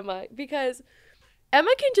I love Emma, because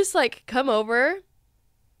Emma can just like come over,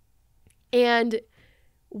 and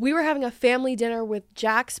we were having a family dinner with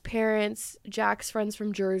Jack's parents, Jack's friends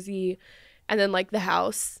from Jersey, and then like the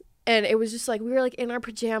house. And it was just like, we were like in our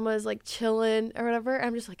pajamas, like chilling or whatever. And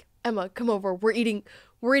I'm just like, Emma, come over. We're eating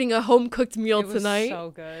a home cooked meal tonight. It was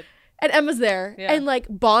so good. And Emma's there and like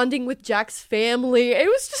bonding with Jack's family. It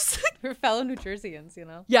was just like, we're fellow New Jerseyans, you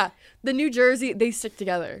know? Yeah. The New Jersey, they stick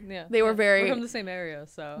together. Yeah. They were we're from the same area,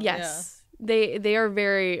 so. Yes. Yeah. They are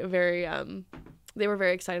very, very, they were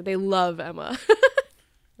very excited. They love Emma.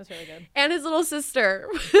 That's really good. And his little sister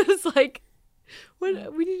was like, we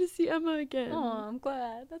need to see Emma again. Oh, I'm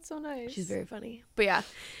glad. That's so nice. She's very funny. But yeah,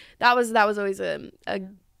 that was always a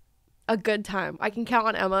good time. I can count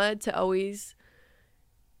on Emma to always,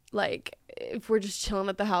 like, if we're just chilling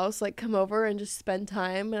at the house, like come over and just spend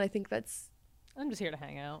time. And I think I'm just here to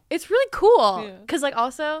hang out. It's really cool. Yeah. Cause like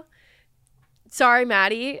also, sorry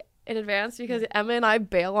Maddie in advance, because Emma and I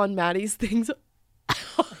bail on Maddie's things.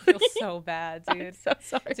 I feel so bad, dude. I'm so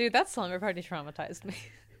sorry. Dude, that slumber party traumatized me.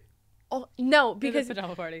 Oh no, because the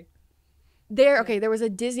pajama party. There was a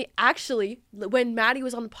Disney. Actually, when Maddie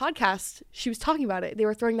was on the podcast, she was talking about it. They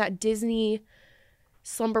were throwing that Disney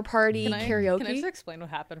slumber party karaoke. Can I just explain what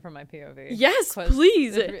happened from my POV? Yes,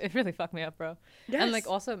 please. It really fucked me up, bro. Yes. And like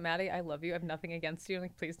also, Maddie, I love you. I have nothing against you.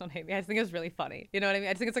 Like, please don't hate me. I just think it was really funny. You know what I mean?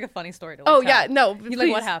 I just think it's like a funny story to. Like, oh yeah, no. Like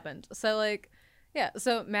what happened? So like, yeah.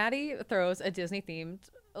 So Maddie throws a Disney themed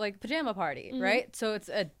like pajama party, right? So it's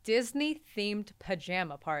a Disney themed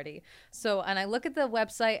pajama party. So, and I look at the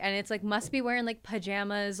website and it's like must be wearing like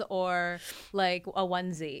pajamas or like a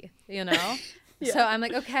onesie, you know? Yeah. So I'm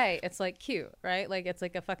like, okay, it's like cute, right? Like it's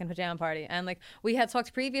like a fucking pajama party. And like we had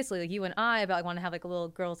talked previously, like you and I, about like want to have like a little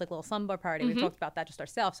girls like little slumber party. We talked about that just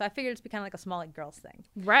ourselves. So I figured it'd be kind of like a small like girls thing,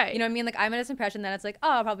 right? You know what I mean? Like I'm in this impression that it's like,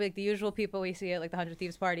 oh, probably like the usual people we see at like the 100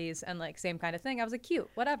 Thieves parties and like same kind of thing. I was like, cute,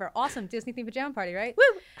 whatever, awesome, Disney themed pajama party, right?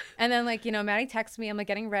 Woo! And then like, you know, Maddie texts me, I'm like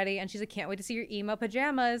getting ready, and she's like, can't wait to see your emo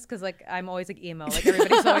pajamas, because like I'm always like emo, like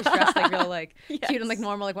everybody's always dressed like real like cute and like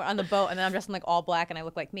normal, like we're on the boat, and then I'm dressed in like all black and I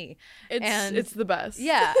look like me. It's the best.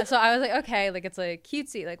 Yeah. So I was like, okay, like it's like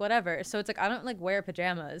cutesy, like whatever. So it's like I don't like wear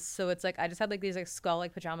pajamas. So it's like I just had like these like skull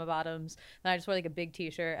like pajama bottoms. Then I just wore like a big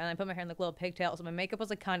t-shirt, and I put my hair in like little pigtails. So my makeup was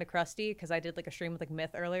like kind of crusty because I did like a stream with like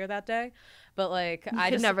Myth earlier that day. But like I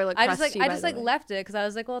just never look crusty. I just like left it because I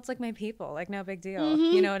was like, well, it's like my people, like no big deal.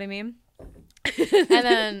 You know what I mean? And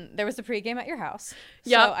then there was the pregame at your house.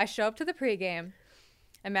 So I show up to the pregame,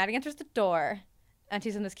 and Maddie enters the door, and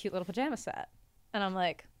she's in this cute little pajama set, and I'm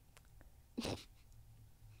like.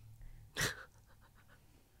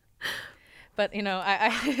 But you know,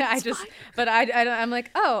 I'm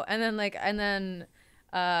like, oh, and then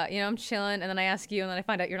I'm chilling, and then I ask you, and then I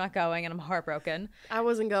find out you're not going, and I'm heartbroken. I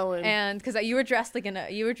wasn't going. And because you were dressed in like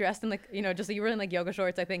you were in like yoga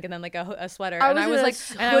shorts, I think, and then like a sweater. I was like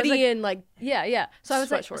hoodie and like yeah. So I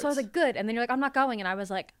was like, shorts. so I was like, good. And then you're like, I'm not going, and I was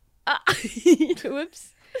like,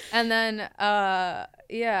 whoops. And then and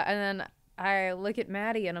then I look at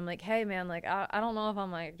Maddie, and I'm like, hey man, like I don't know if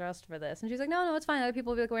I'm like dressed for this, and she's like, no, it's fine. Other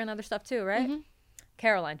people will be like wearing other stuff too, right? Mm-hmm.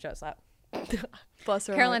 Caroline shows up. Bless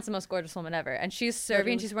her Caroline's the most gorgeous woman ever, and she's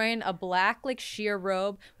serving. She's wearing a black like sheer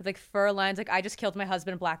robe with like fur lines, like I just killed my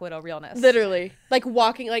husband, Black Widow realness. Literally, like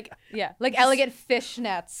walking, like like elegant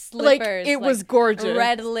fishnets, slippers. Like it was gorgeous,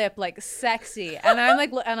 red lip, like sexy, and I'm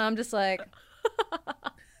like, and I'm just like.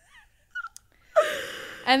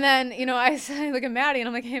 And then, I look at Maddie and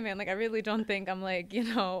I'm like, hey man, like I really don't think I'm like,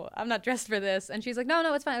 I'm not dressed for this. And she's like,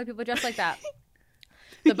 no, it's fine. Other people dress like that.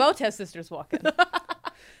 The Botes sisters walk in.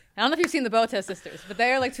 I don't know if you've seen the Botes sisters, but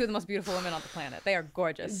they are like two of the most beautiful women on the planet. They are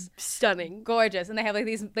gorgeous. Stunning. Gorgeous. And they have like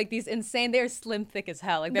these insane, they're slim, thick as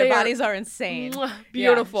hell. Like their bodies are insane.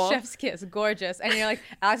 Beautiful. Yeah, chef's kiss. Gorgeous. And you're like,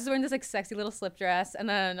 Alex is wearing this like sexy little slip dress. And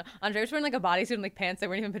then Andrea was wearing like a bodysuit and like pants that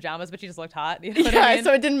weren't even pajamas, but she just looked hot. You know what I mean?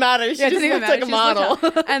 So it didn't matter. She just looked like a model.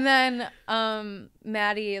 And then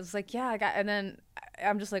Maddie is like, and then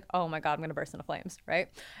I'm just like, oh my God, I'm going to burst into flames, right?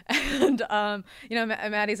 And,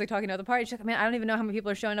 Maddie's like talking to the party. She's like, man, I don't even know how many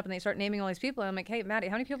people are showing up. And they start naming all these people. And I'm like, hey, Maddie,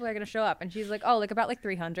 how many people are going to show up? And she's like, oh, like about like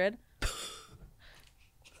 300.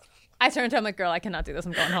 I turned to her, I'm like, girl, I cannot do this.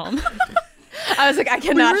 I'm going home. I was like, I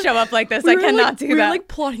cannot show up like this. I cannot do that. We were like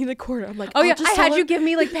plotting the corner. I'm like, oh yeah, I had you give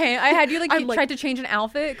me like pain. I had you like tried to change an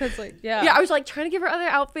outfit because like yeah, I was like trying to give her other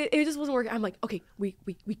outfit. It just wasn't working. I'm like, okay, we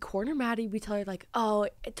corner Maddie. We tell her like, oh,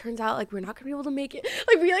 it turns out like we're not gonna be able to make it.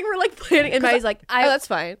 Like we're like planning, and Maddie's like, oh, that's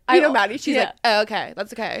fine. I know Maddie. She's like, oh, okay,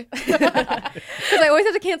 that's okay. Because I always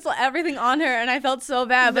have to cancel everything on her, and I felt so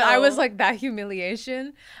bad. But I was like that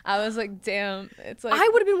humiliation. I was like, damn. It's like I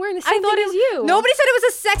would have been wearing the same thing as you. Nobody said it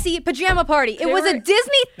was a sexy pajama party. It was a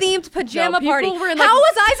Disney-themed pajama party. How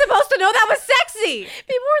was I supposed to know that was sexy?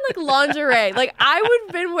 People were in like lingerie. Like I would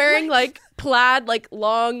have been wearing like plaid, like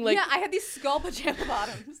long, like I had these skull pajama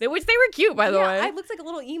bottoms, which they were cute, by the way. I looked like a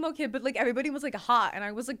little emo kid, but like everybody was like hot, and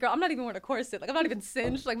I was like, girl, I'm not even wearing a corset. Like I'm not even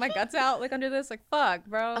singed. Like my guts out, like under this. Like fuck,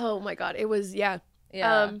 bro. Oh my God, it was it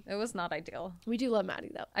was not ideal. We do love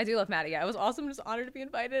Maddie though. I do love Maddie. Yeah, it was awesome. Just honored to be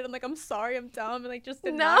invited. I'm like, I'm sorry, I'm dumb, and like just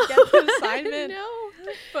did not get the assignment.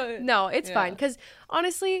 No, it's fine. Because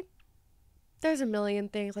honestly, there's a million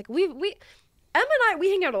things. Like we Emma and I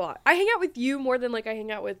hang out a lot. I hang out with you more than like I hang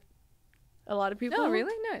out with a lot of people. Oh,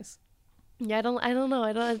 really? Nice. Yeah, I don't know.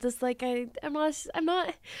 I don't just like I'm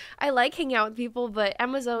not. I like hanging out with people, but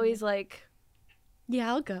Emma's always like,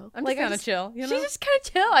 yeah, I'll go. I'm like, just kind of chill. You know? She's just kind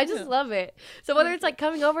of chill. I just love it. So whether it's like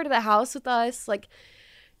coming over to the house with us, like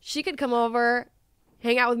she could come over,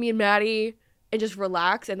 hang out with me and Maddie, and just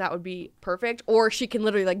relax, and that would be perfect. Or she can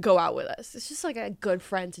literally like go out with us. It's just like a good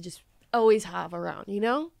friend to just always have around, you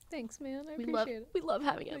know? Thanks, man. I appreciate it. We love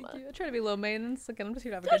having Emma. Thank you. I try to be low maintenance. Again, I'm just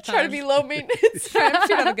here to have a good time. Try to be low maintenance. I'm just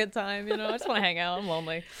here to have a good time. I just want to hang out. I'm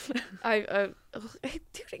lonely. Dude,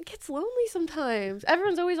 it gets lonely sometimes.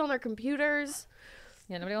 Everyone's always on their computers.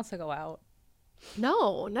 Yeah, nobody wants to go out.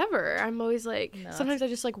 No, never. I'm always like, sometimes I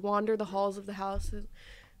just like wander the halls of the house and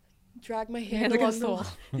drag my hand along the wall.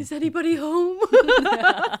 Is anybody home?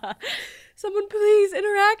 Someone please,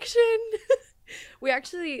 interaction. We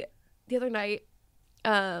actually, the other night,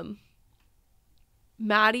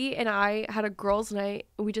 Maddie and I had a girls' night.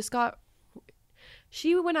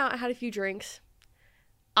 She went out and had a few drinks.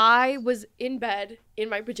 I was in bed in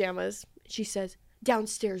my pajamas. She says,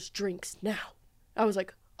 downstairs, drinks now. I was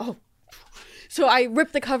like, oh. So I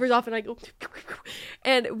ripped the covers off and I go,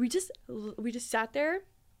 and we just sat there.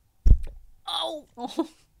 Oh,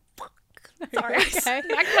 fuck. Sorry, I smacked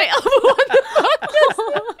my elbow on the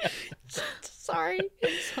podcast. Sorry.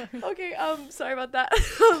 Okay, sorry about that.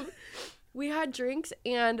 We had drinks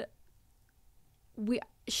and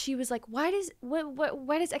she was like, why does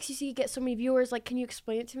XUC get so many viewers? Like, can you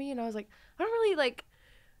explain it to me? And I was like, I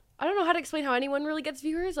don't know how to explain how anyone really gets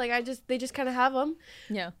viewers. Like, they just kind of have them.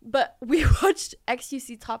 Yeah. But we watched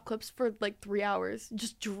XUC top clips for like 3 hours,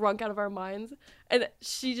 just drunk out of our minds. And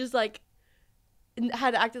she just like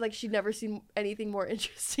had acted like she'd never seen anything more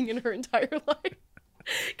interesting in her entire life.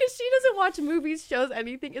 Because she doesn't watch movies, shows,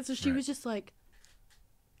 anything. And so she was just like,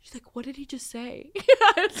 she's like, what did he just say?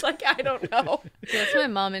 It's like, I don't know. Yeah, that's my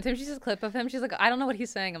mom. Anytime she sees a clip of him, she's like, I don't know what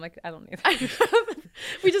he's saying. I'm like, I don't either.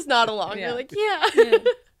 We just nod along. Yeah. We're like, yeah.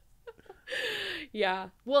 Yeah.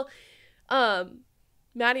 Well,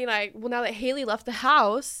 Maddie and I, now that Haley left the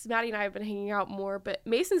house, Maddie and I have been hanging out more, but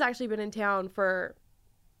Mason's actually been in town for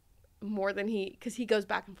more than because he goes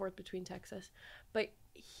back and forth between Texas. But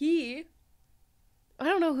I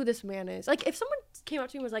don't know who this man is. Like, if someone came up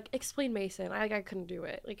to me and was like, explain Mason, I couldn't do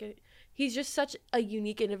it. Like, he's just such a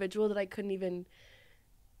unique individual that I couldn't even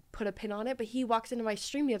put a pin on it. But he walks into my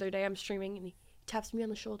stream the other day. I'm streaming, and he taps me on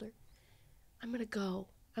the shoulder. I'm going to go.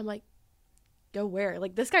 I'm like, go where?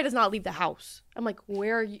 Like, this guy does not leave the house. I'm like,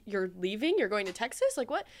 where are you? You're leaving? You're going to Texas? Like,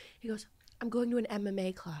 what? He goes, I'm going to an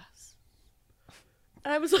MMA class.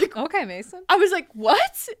 And I was like, okay, Mason. I was like,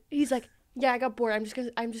 what? He's like, yeah, I got bored. I'm just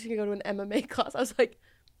gonna go to an MMA class. I was like,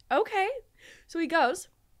 okay. So he goes.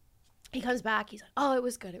 He comes back. He's like, oh, it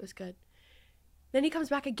was good. Then he comes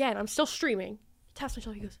back again. I'm still streaming. He taps my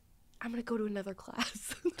shoulder. He goes, I'm gonna go to another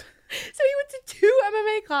class. So he went to 2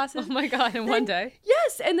 MMA classes. Oh my God, in one day?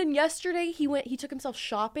 Yes. And then yesterday he took himself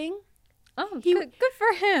shopping. Oh, good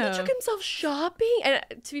for him. He took himself shopping. And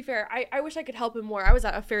to be fair, I wish I could help him more. I was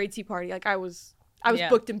at a fairy tea party. Like, I was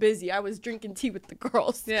booked and busy. I was drinking tea with the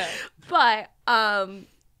girls. Yeah. But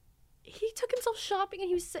he took himself shopping,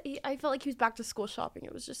 and I felt like he was back to school shopping.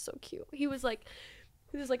 It was just so cute. He was like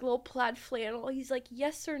little plaid flannel. He's like,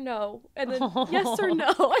 yes or no, and then yes or no.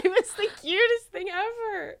 It was the cutest thing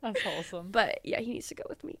ever. That's wholesome. But yeah, he needs to go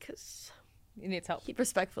with me because he needs help.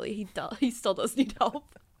 Respectfully, he still does need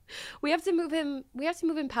help. We have to move him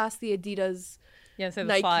past the Adidas. Yeah, so the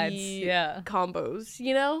Nike slides. Combos,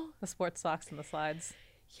 you know? The sports socks and the slides.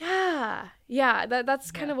 Yeah.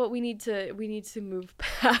 That's kind of what we need to move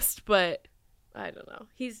past, but I don't know.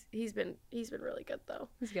 He's been really good though.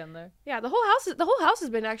 He's getting there. Yeah, the whole house has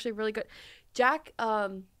been actually really good. Jack,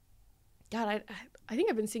 God, I think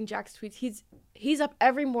I've been seeing Jack's tweets. He's up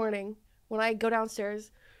every morning when I go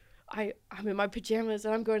downstairs. I'm in my pajamas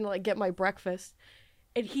and I'm going to like get my breakfast,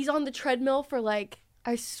 and he's on the treadmill for like,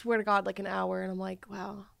 I swear to God, like an hour, and I'm like,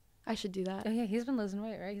 wow, I should do that. Oh yeah, he's been losing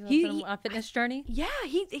weight, right? He's been on a fitness journey. Yeah,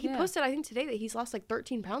 he posted, I think today, that he's lost like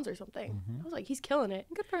 13 pounds or something. Mm-hmm. I was like, he's killing it.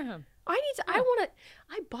 Good for him. I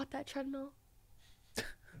bought that treadmill,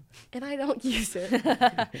 and I don't use it.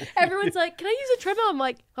 Everyone's like, can I use a treadmill? I'm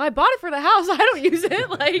like, I bought it for the house. I don't use it.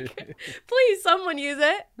 Like, please, someone use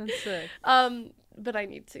it. That's sick. But I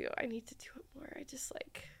need to do it more. I just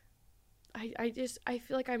like, I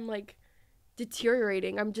feel like I'm like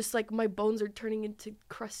deteriorating. I'm just like, my bones are turning into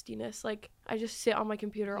crustiness. Like, I just sit on my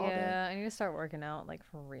computer all day. Yeah, I need to start working out like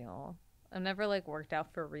for real. I've never like worked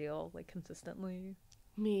out for real, like consistently.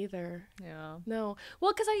 Me either. Yeah. No.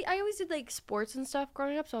 Well, because I always did like sports and stuff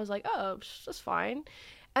growing up, so I was like, oh, that's fine.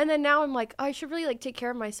 And then now I'm like, I should really like take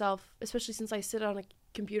care of myself, especially since I sit on a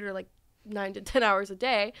computer like 9 to 10 hours a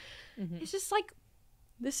day. Mm-hmm. It's just like,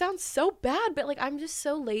 this sounds so bad, but like, I'm just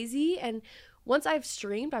so lazy, and once I've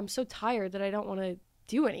streamed, I'm so tired that I don't want to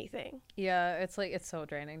do anything. Yeah, it's like, it's so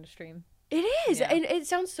draining to stream. It is. Yeah. And it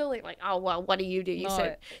sounds so like, oh, well, what do? You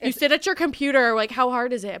sit at your computer, like, how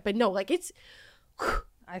hard is it? But no, like, it's...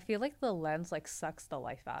 I feel like the lens, like, sucks the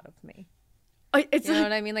life out of me. It's you know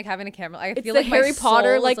like, what I mean? Like, having a camera. I it's feel the like Harry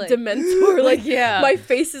Potter, like, Dementor. Like, yeah. My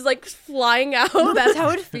face is, like, flying out. That's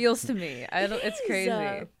how it feels to me. It's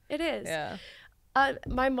crazy. It is. Yeah.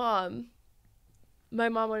 My mom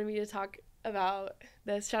wanted me to talk about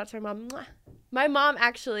this. Shout out to my mom. My mom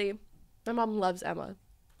loves Emma.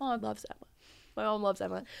 My mom loves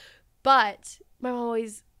Emma. But my mom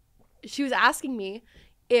she was asking me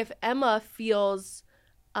if Emma feels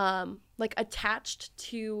like attached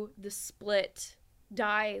to the split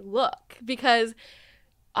dye look, because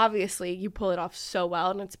obviously you pull it off so well,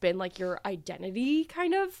 and it's been like your identity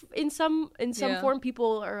kind of in some form.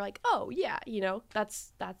 People are like, oh yeah, you know,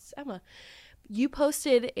 that's Emma. You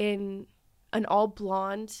posted in an all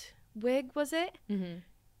blonde wig, was it? Mm-hmm.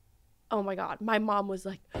 Oh my God, my mom was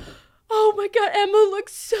like, oh my God, Emma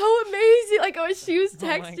looks so amazing. Like, she was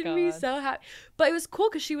texting me so happy. But it was cool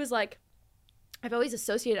because she was like, I've always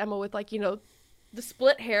associated Emma with, like, you know, the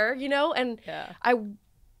split hair, you know? And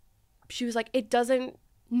she was like, it doesn't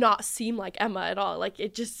not seem like Emma at all. Like,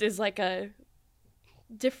 it just is like a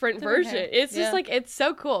different version. Hair. It's just like, it's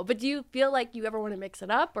so cool. But do you feel like you ever want to mix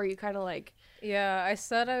it up, or are you kind of like... Yeah, I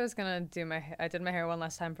said I was going to do I did my hair one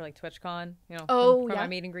last time for, like, TwitchCon, you know, for my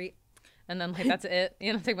meet and greet. And then, like, that's it.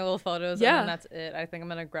 You know, take my little photos, and then that's it. I think I'm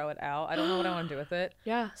going to grow it out. I don't know what I want to do with it.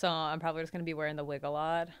 Yeah. So I'm probably just going to be wearing the wig a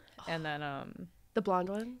lot. And then... the blonde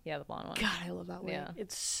one? Yeah, the blonde one. God, I love that wig. Yeah.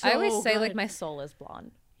 It's so I always say, good. like, my soul is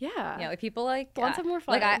blonde. Yeah. Yeah, like, people, like... Blondes have more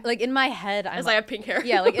fun. Like, in my head... As I have pink hair.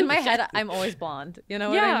 Yeah, like, in my head, I'm always blonde. You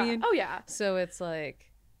know what I mean? Oh, yeah. So it's,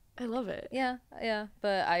 like... I love it. Yeah.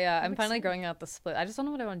 But I'm finally growing out the split. I just don't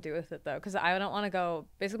know what I want to do with it though, because I don't want to go.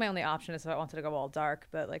 Basically, my only option is if I wanted to go all dark,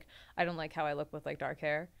 but like I don't like how I look with like dark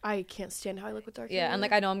hair. I can't stand how I look with dark hair. Yeah, and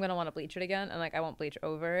like I know I'm gonna want to bleach it again, and like I won't bleach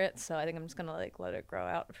over it, so I think I'm just gonna like let it grow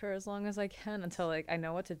out for as long as I can until like I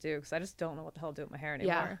know what to do, because I just don't know what the hell to do with my hair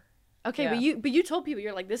anymore. Yeah. Okay, but you told people,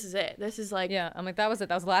 you're like, this is it. This is like... Yeah, I'm like, that was it.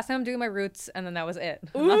 That was the last time I'm doing my roots, and then that was it.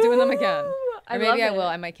 I'm not doing them again. Or maybe I will.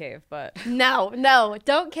 I might cave, but... No,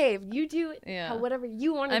 don't cave. You do whatever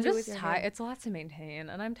you want to do with your hair. It's a lot to maintain,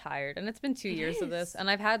 and I'm tired. And it's been 2 years of this, and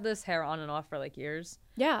I've had this hair on and off for like years.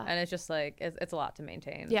 Yeah. And it's just like, it's a lot to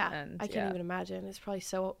maintain. Yeah, and I can't even imagine. It's probably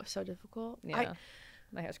so difficult. Yeah,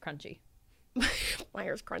 my hair's crunchy. My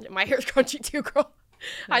hair's crunchy. My hair's crunchy too, girl.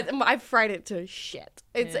 Yeah. I've fried it to shit.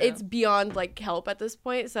 It's beyond like help at this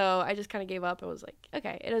point. So I just kind of gave up and was like,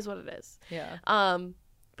 okay, it is what it is. Yeah.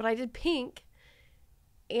 But I did pink,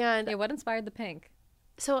 and what inspired the pink?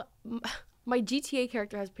 So my GTA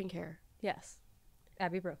character has pink hair. Yes,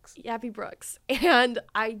 Abby Brooks. And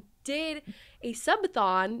I did a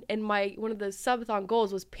subathon, and one of the subathon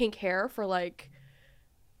goals was pink hair for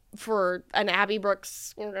an Abby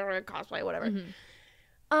Brooks cosplay, whatever.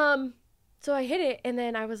 Mm-hmm. So I hit it, and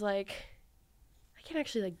then I was like, I can't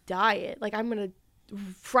actually like dye it. Like I'm gonna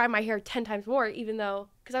fry my hair 10 times more, even though,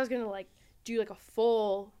 because I was gonna like do like a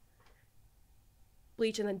full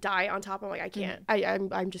bleach and then dye on top. I'm like, I can't.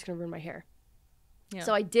 Mm-hmm. I'm just gonna ruin my hair. Yeah.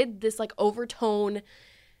 So I did this like overtone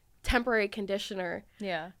temporary conditioner.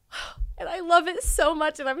 Yeah. And I love it so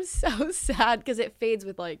much, and I'm so sad because it fades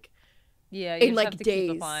with like you in just like have to days.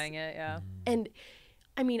 Keep applying it, yeah. And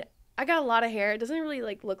I mean, I got a lot of hair. It doesn't really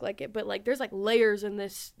like look like it, but like there's like layers in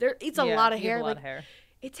this. It's a lot of hair. A lot of hair.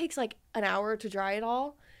 It takes like an hour to dry it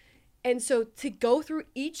all, and so to go through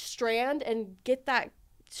each strand and get that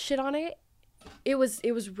shit on it, it was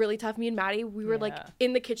really tough. Me and Maddie, we were like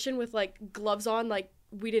in the kitchen with like gloves on, like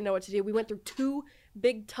we didn't know what to do. We went through 2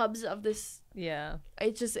 big tubs of this. Yeah.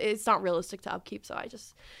 It's not realistic to upkeep, so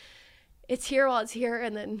it's here while it's here,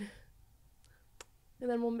 and then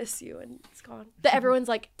we'll miss you, and it's gone. But everyone's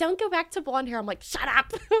like, don't go back to blonde hair. I'm like, shut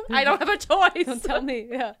up. I don't have a choice. Don't tell me.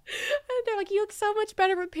 Yeah. And they're like, you look so much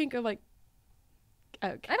better with pink. I'm like,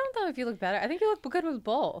 okay. I don't know if you look better. I think you look good with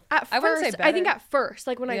both. I wouldn't say better. I think at first,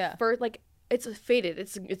 like when I first, like it's faded.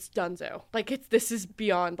 It's donezo. Like this is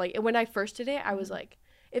beyond. Like when I first did it, I was like,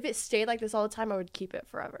 if it stayed like this all the time, I would keep it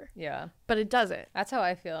forever. Yeah. But it doesn't. That's how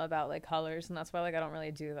I feel about like colors, and that's why like I don't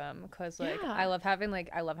really do them, because like I love having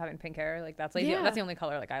pink hair. Like that's like that's the only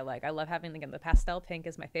color like I like. I love having the pastel pink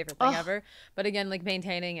is my favorite thing ever. But again, like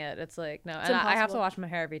maintaining it, it's like no. And I have to wash my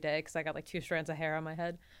hair every day because I got like 2 strands of hair on my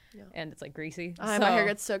head, and it's like greasy. My hair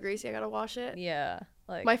gets so greasy. I gotta wash it. Yeah.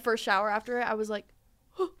 Like my first shower after it, I was like,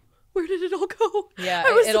 oh, where did it all go? Yeah,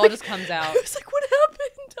 it all just comes out. I was like, what happened?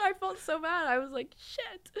 I felt so bad. I was like,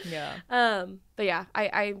 shit. Yeah. But yeah,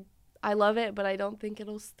 I love it, but I don't think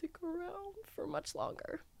it'll stick around for much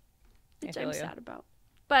longer, which I'm sad about.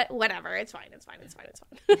 But whatever, it's fine.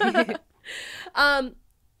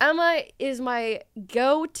 Emma is my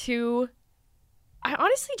go-to. I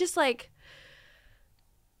honestly just like,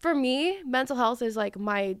 for me, mental health is like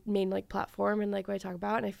my main like platform and like what I talk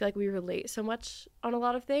about, and I feel like we relate so much on a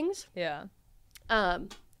lot of things. Yeah.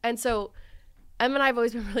 And so Em and I have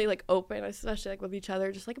always been really like open, especially like with each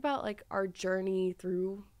other, just like about like our journey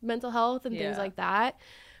through mental health and things like that.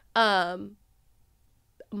 I've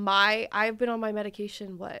been on my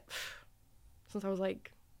medication since I was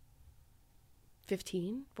like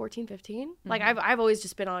 14, 15. Mm-hmm. Like I've always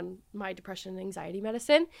just been on my depression and anxiety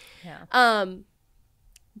medicine. Yeah.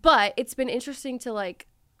 But it's been interesting to like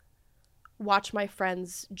watch my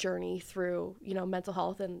friends' journey through, mental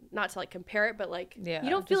health, and not to like compare it, but like you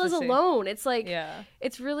don't feel as alone. It's like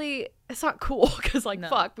it's not cool because like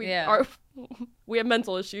fuck, we have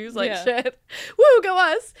mental issues, like shit. Woo, go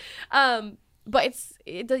us. But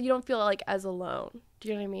you don't feel like as alone. Do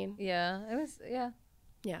you know what I mean? Yeah. It was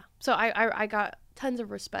yeah. So I got tons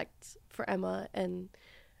of respect for Emma, and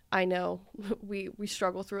I know we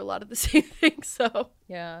struggle through a lot of the same things, so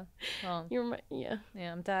yeah. Well,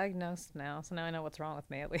 I'm diagnosed now, so now I know what's wrong with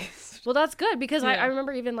me at least. Well, that's good, because I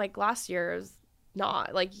remember even like last year it was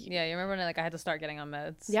not like you remember when like I had to start getting on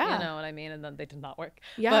meds. You know what I mean, and then they did not work.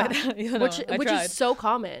 Yeah, but, which is so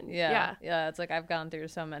common. Yeah. It's like I've gone through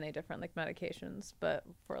so many different like medications, but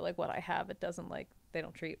for like what I have, it doesn't like they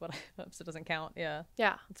don't treat what I have, so it doesn't count. Yeah,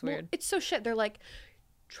 it's weird. It's so shit. They're like,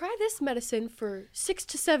 try this medicine for 6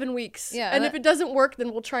 to 7 weeks. Yeah. And if it doesn't work,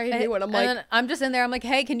 then we'll try a new one. I'm just in there. I'm like,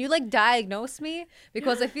 hey, can you like diagnose me?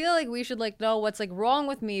 Because I feel like we should like know what's like wrong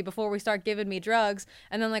with me before we start giving me drugs.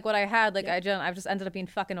 And then like what I had, like I've just ended up being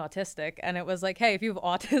fucking autistic. And it was like, hey, if you have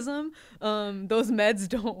autism, those meds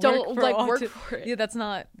don't work for it. Yeah,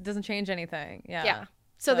 doesn't change anything. Yeah. Yeah.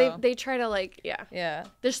 So they try to like,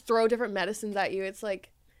 just throw different medicines at you. It's like,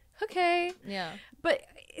 okay. Yeah. But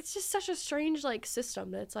it's just such a strange like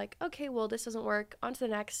system that it's like, okay, well, this doesn't work. On to the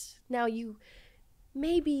next. Now you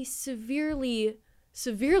may be severely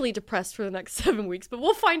depressed for the next 7 weeks, but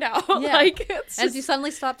we'll find out. Yeah. Like, and if you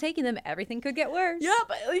suddenly stop taking them, everything could get worse. Yeah,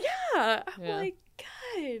 but I'm like,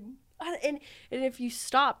 God. And if you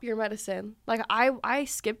stop your medicine, like I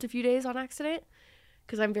skipped a few days on accident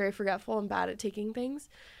because I'm very forgetful and bad at taking things.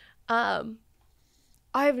 I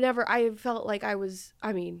felt like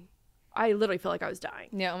I literally felt like I was dying.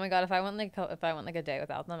 Yeah. Oh my God. If I went like a day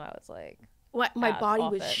without them, I was like, my body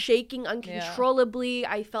was shaking uncontrollably.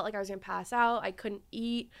 Yeah. I felt like I was gonna pass out. I couldn't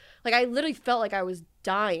eat. Like I literally felt like I was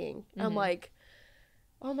dying. Mm-hmm. I'm like,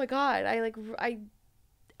 oh my God.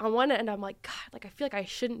 On one end, I'm like, God, like I feel like I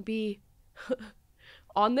shouldn't be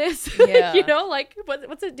on this. Yeah. You know, like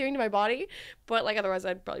what's it doing to my body? But like otherwise,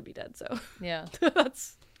 I'd probably be dead. So yeah,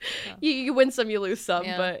 that's. You win some, you lose some,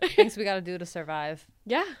 but things we got to do to survive.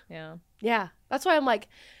 Yeah. That's why I'm like,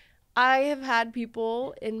 I have had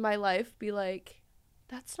people in my life be like,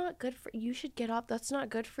 that's not good for you, should get up, that's not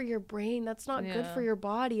good for your brain, that's not good for your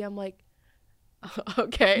body. I'm like,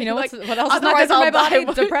 okay, you know like, what else is not good for my body?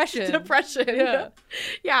 Depression.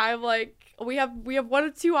 Yeah. I'm like, we have 1 or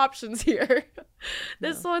 2 options here.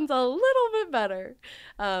 This one's a little bit better.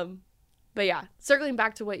 But yeah, circling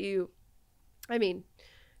back to what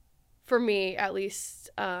for me, at least,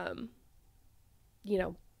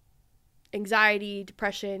 anxiety,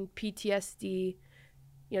 depression, PTSD,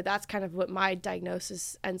 that's kind of what my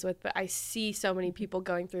diagnosis ends with. But I see so many people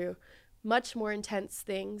going through much more intense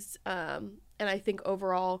things. And I think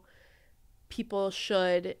overall, people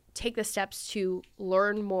should take the steps to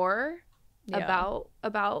learn more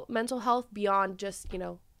about mental health beyond just,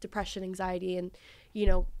 depression, anxiety, and,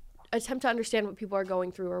 attempt to understand what people are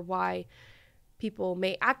going through or why people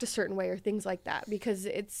may act a certain way or things like that, because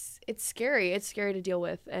it's scary. It's scary to deal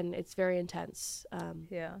with, and it's very intense. And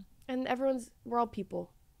we're all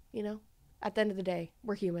people, at the end of the day,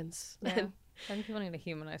 we're humans. Yeah. I think people need to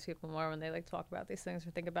humanize people more when they like talk about these things or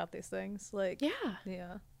think about these things. Like, yeah.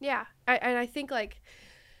 I think like,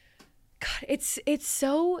 God, it's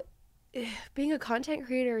so, being a content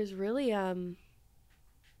creator is really,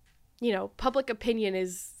 public opinion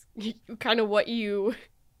is kind of what you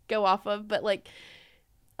go off of, but like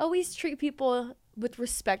always treat people with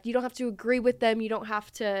respect. You don't have to agree with them, you don't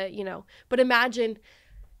have to, but imagine,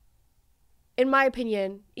 in my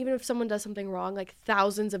opinion, even if someone does something wrong, like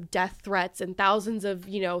thousands of death threats and thousands of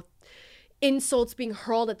insults being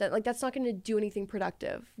hurled at them, like that's not going to do anything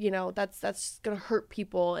productive. That's going to hurt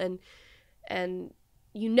people, and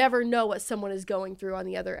you never know what someone is going through on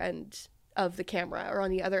the other end of the camera or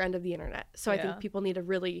on the other end of the internet. So I think people need to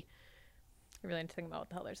really need to think about what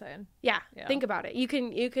the hell they're saying. Yeah, think about it. You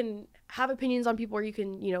can have opinions on people, or you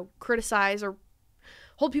can, criticize or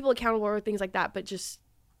hold people accountable or things like that, but just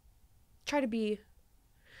try to be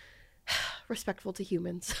respectful to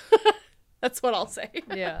humans. That's what I'll say.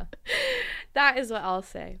 Yeah. That is what I'll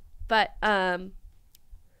say. But God,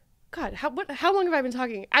 how long have I been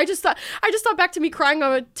talking? I just thought back to me crying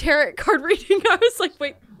on a tarot card reading. I was like,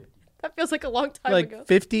 wait, that feels like a long time ago. Like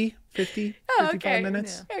 55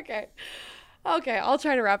 minutes. Yeah. Okay, I'll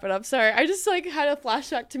try to wrap it up. Sorry, I just had a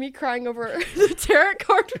flashback to me crying over the tarot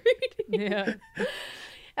card reading. Yeah.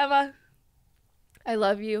 Emma, I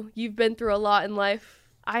love you. You've been through a lot in life.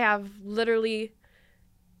 I have literally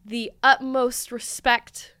the utmost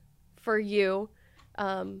respect for you.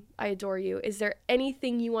 I adore you. Is there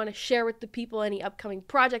anything you want to share with the people? Any upcoming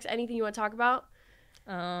projects? Anything you want to talk about?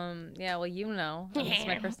 Yeah, well, this is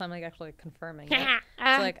my first time actually confirming it.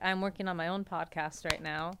 So I'm working on my own podcast right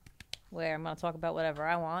now, where I'm going to talk about whatever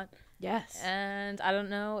I want. Yes. And I don't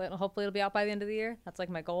know, hopefully it'll be out by the end of the year. That's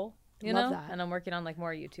my goal, Love that. And I'm working on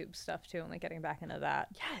more YouTube stuff too, and getting back into that.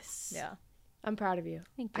 Yes. Yeah. I'm proud of you.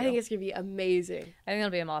 Thank you. I think it's going to be amazing. I think it'll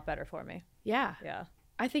be a lot better for me. Yeah. Yeah.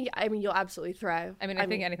 I think you'll absolutely thrive. I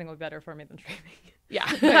think anything will be better for me than streaming.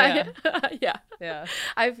 Yeah. Yeah. Yeah.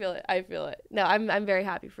 I feel it. No, I'm very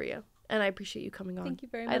happy for you. And I appreciate you coming on. Thank you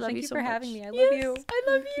very much. I love Thank you you so for much. having me. I love you. I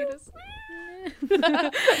love you.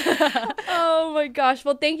 Oh my gosh.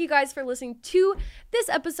 Well, thank you guys for listening to this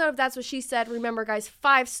episode of That's What She Said. Remember, guys,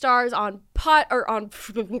 5 stars on 5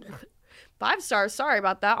 stars. Sorry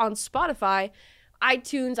about that. On Spotify,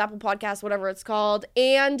 iTunes, Apple Podcasts, whatever it's called.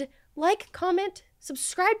 And like, comment,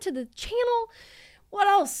 subscribe to the channel. What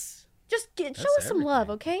else? Just show us some love,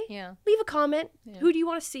 okay? Yeah. Leave a comment. Yeah. Who do you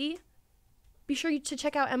want to see? Be sure to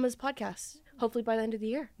check out Emma's podcast, hopefully by the end of the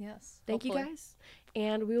year. Yes. Thank you guys.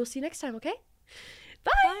 And we will see you next time, okay?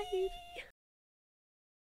 Bye. Bye.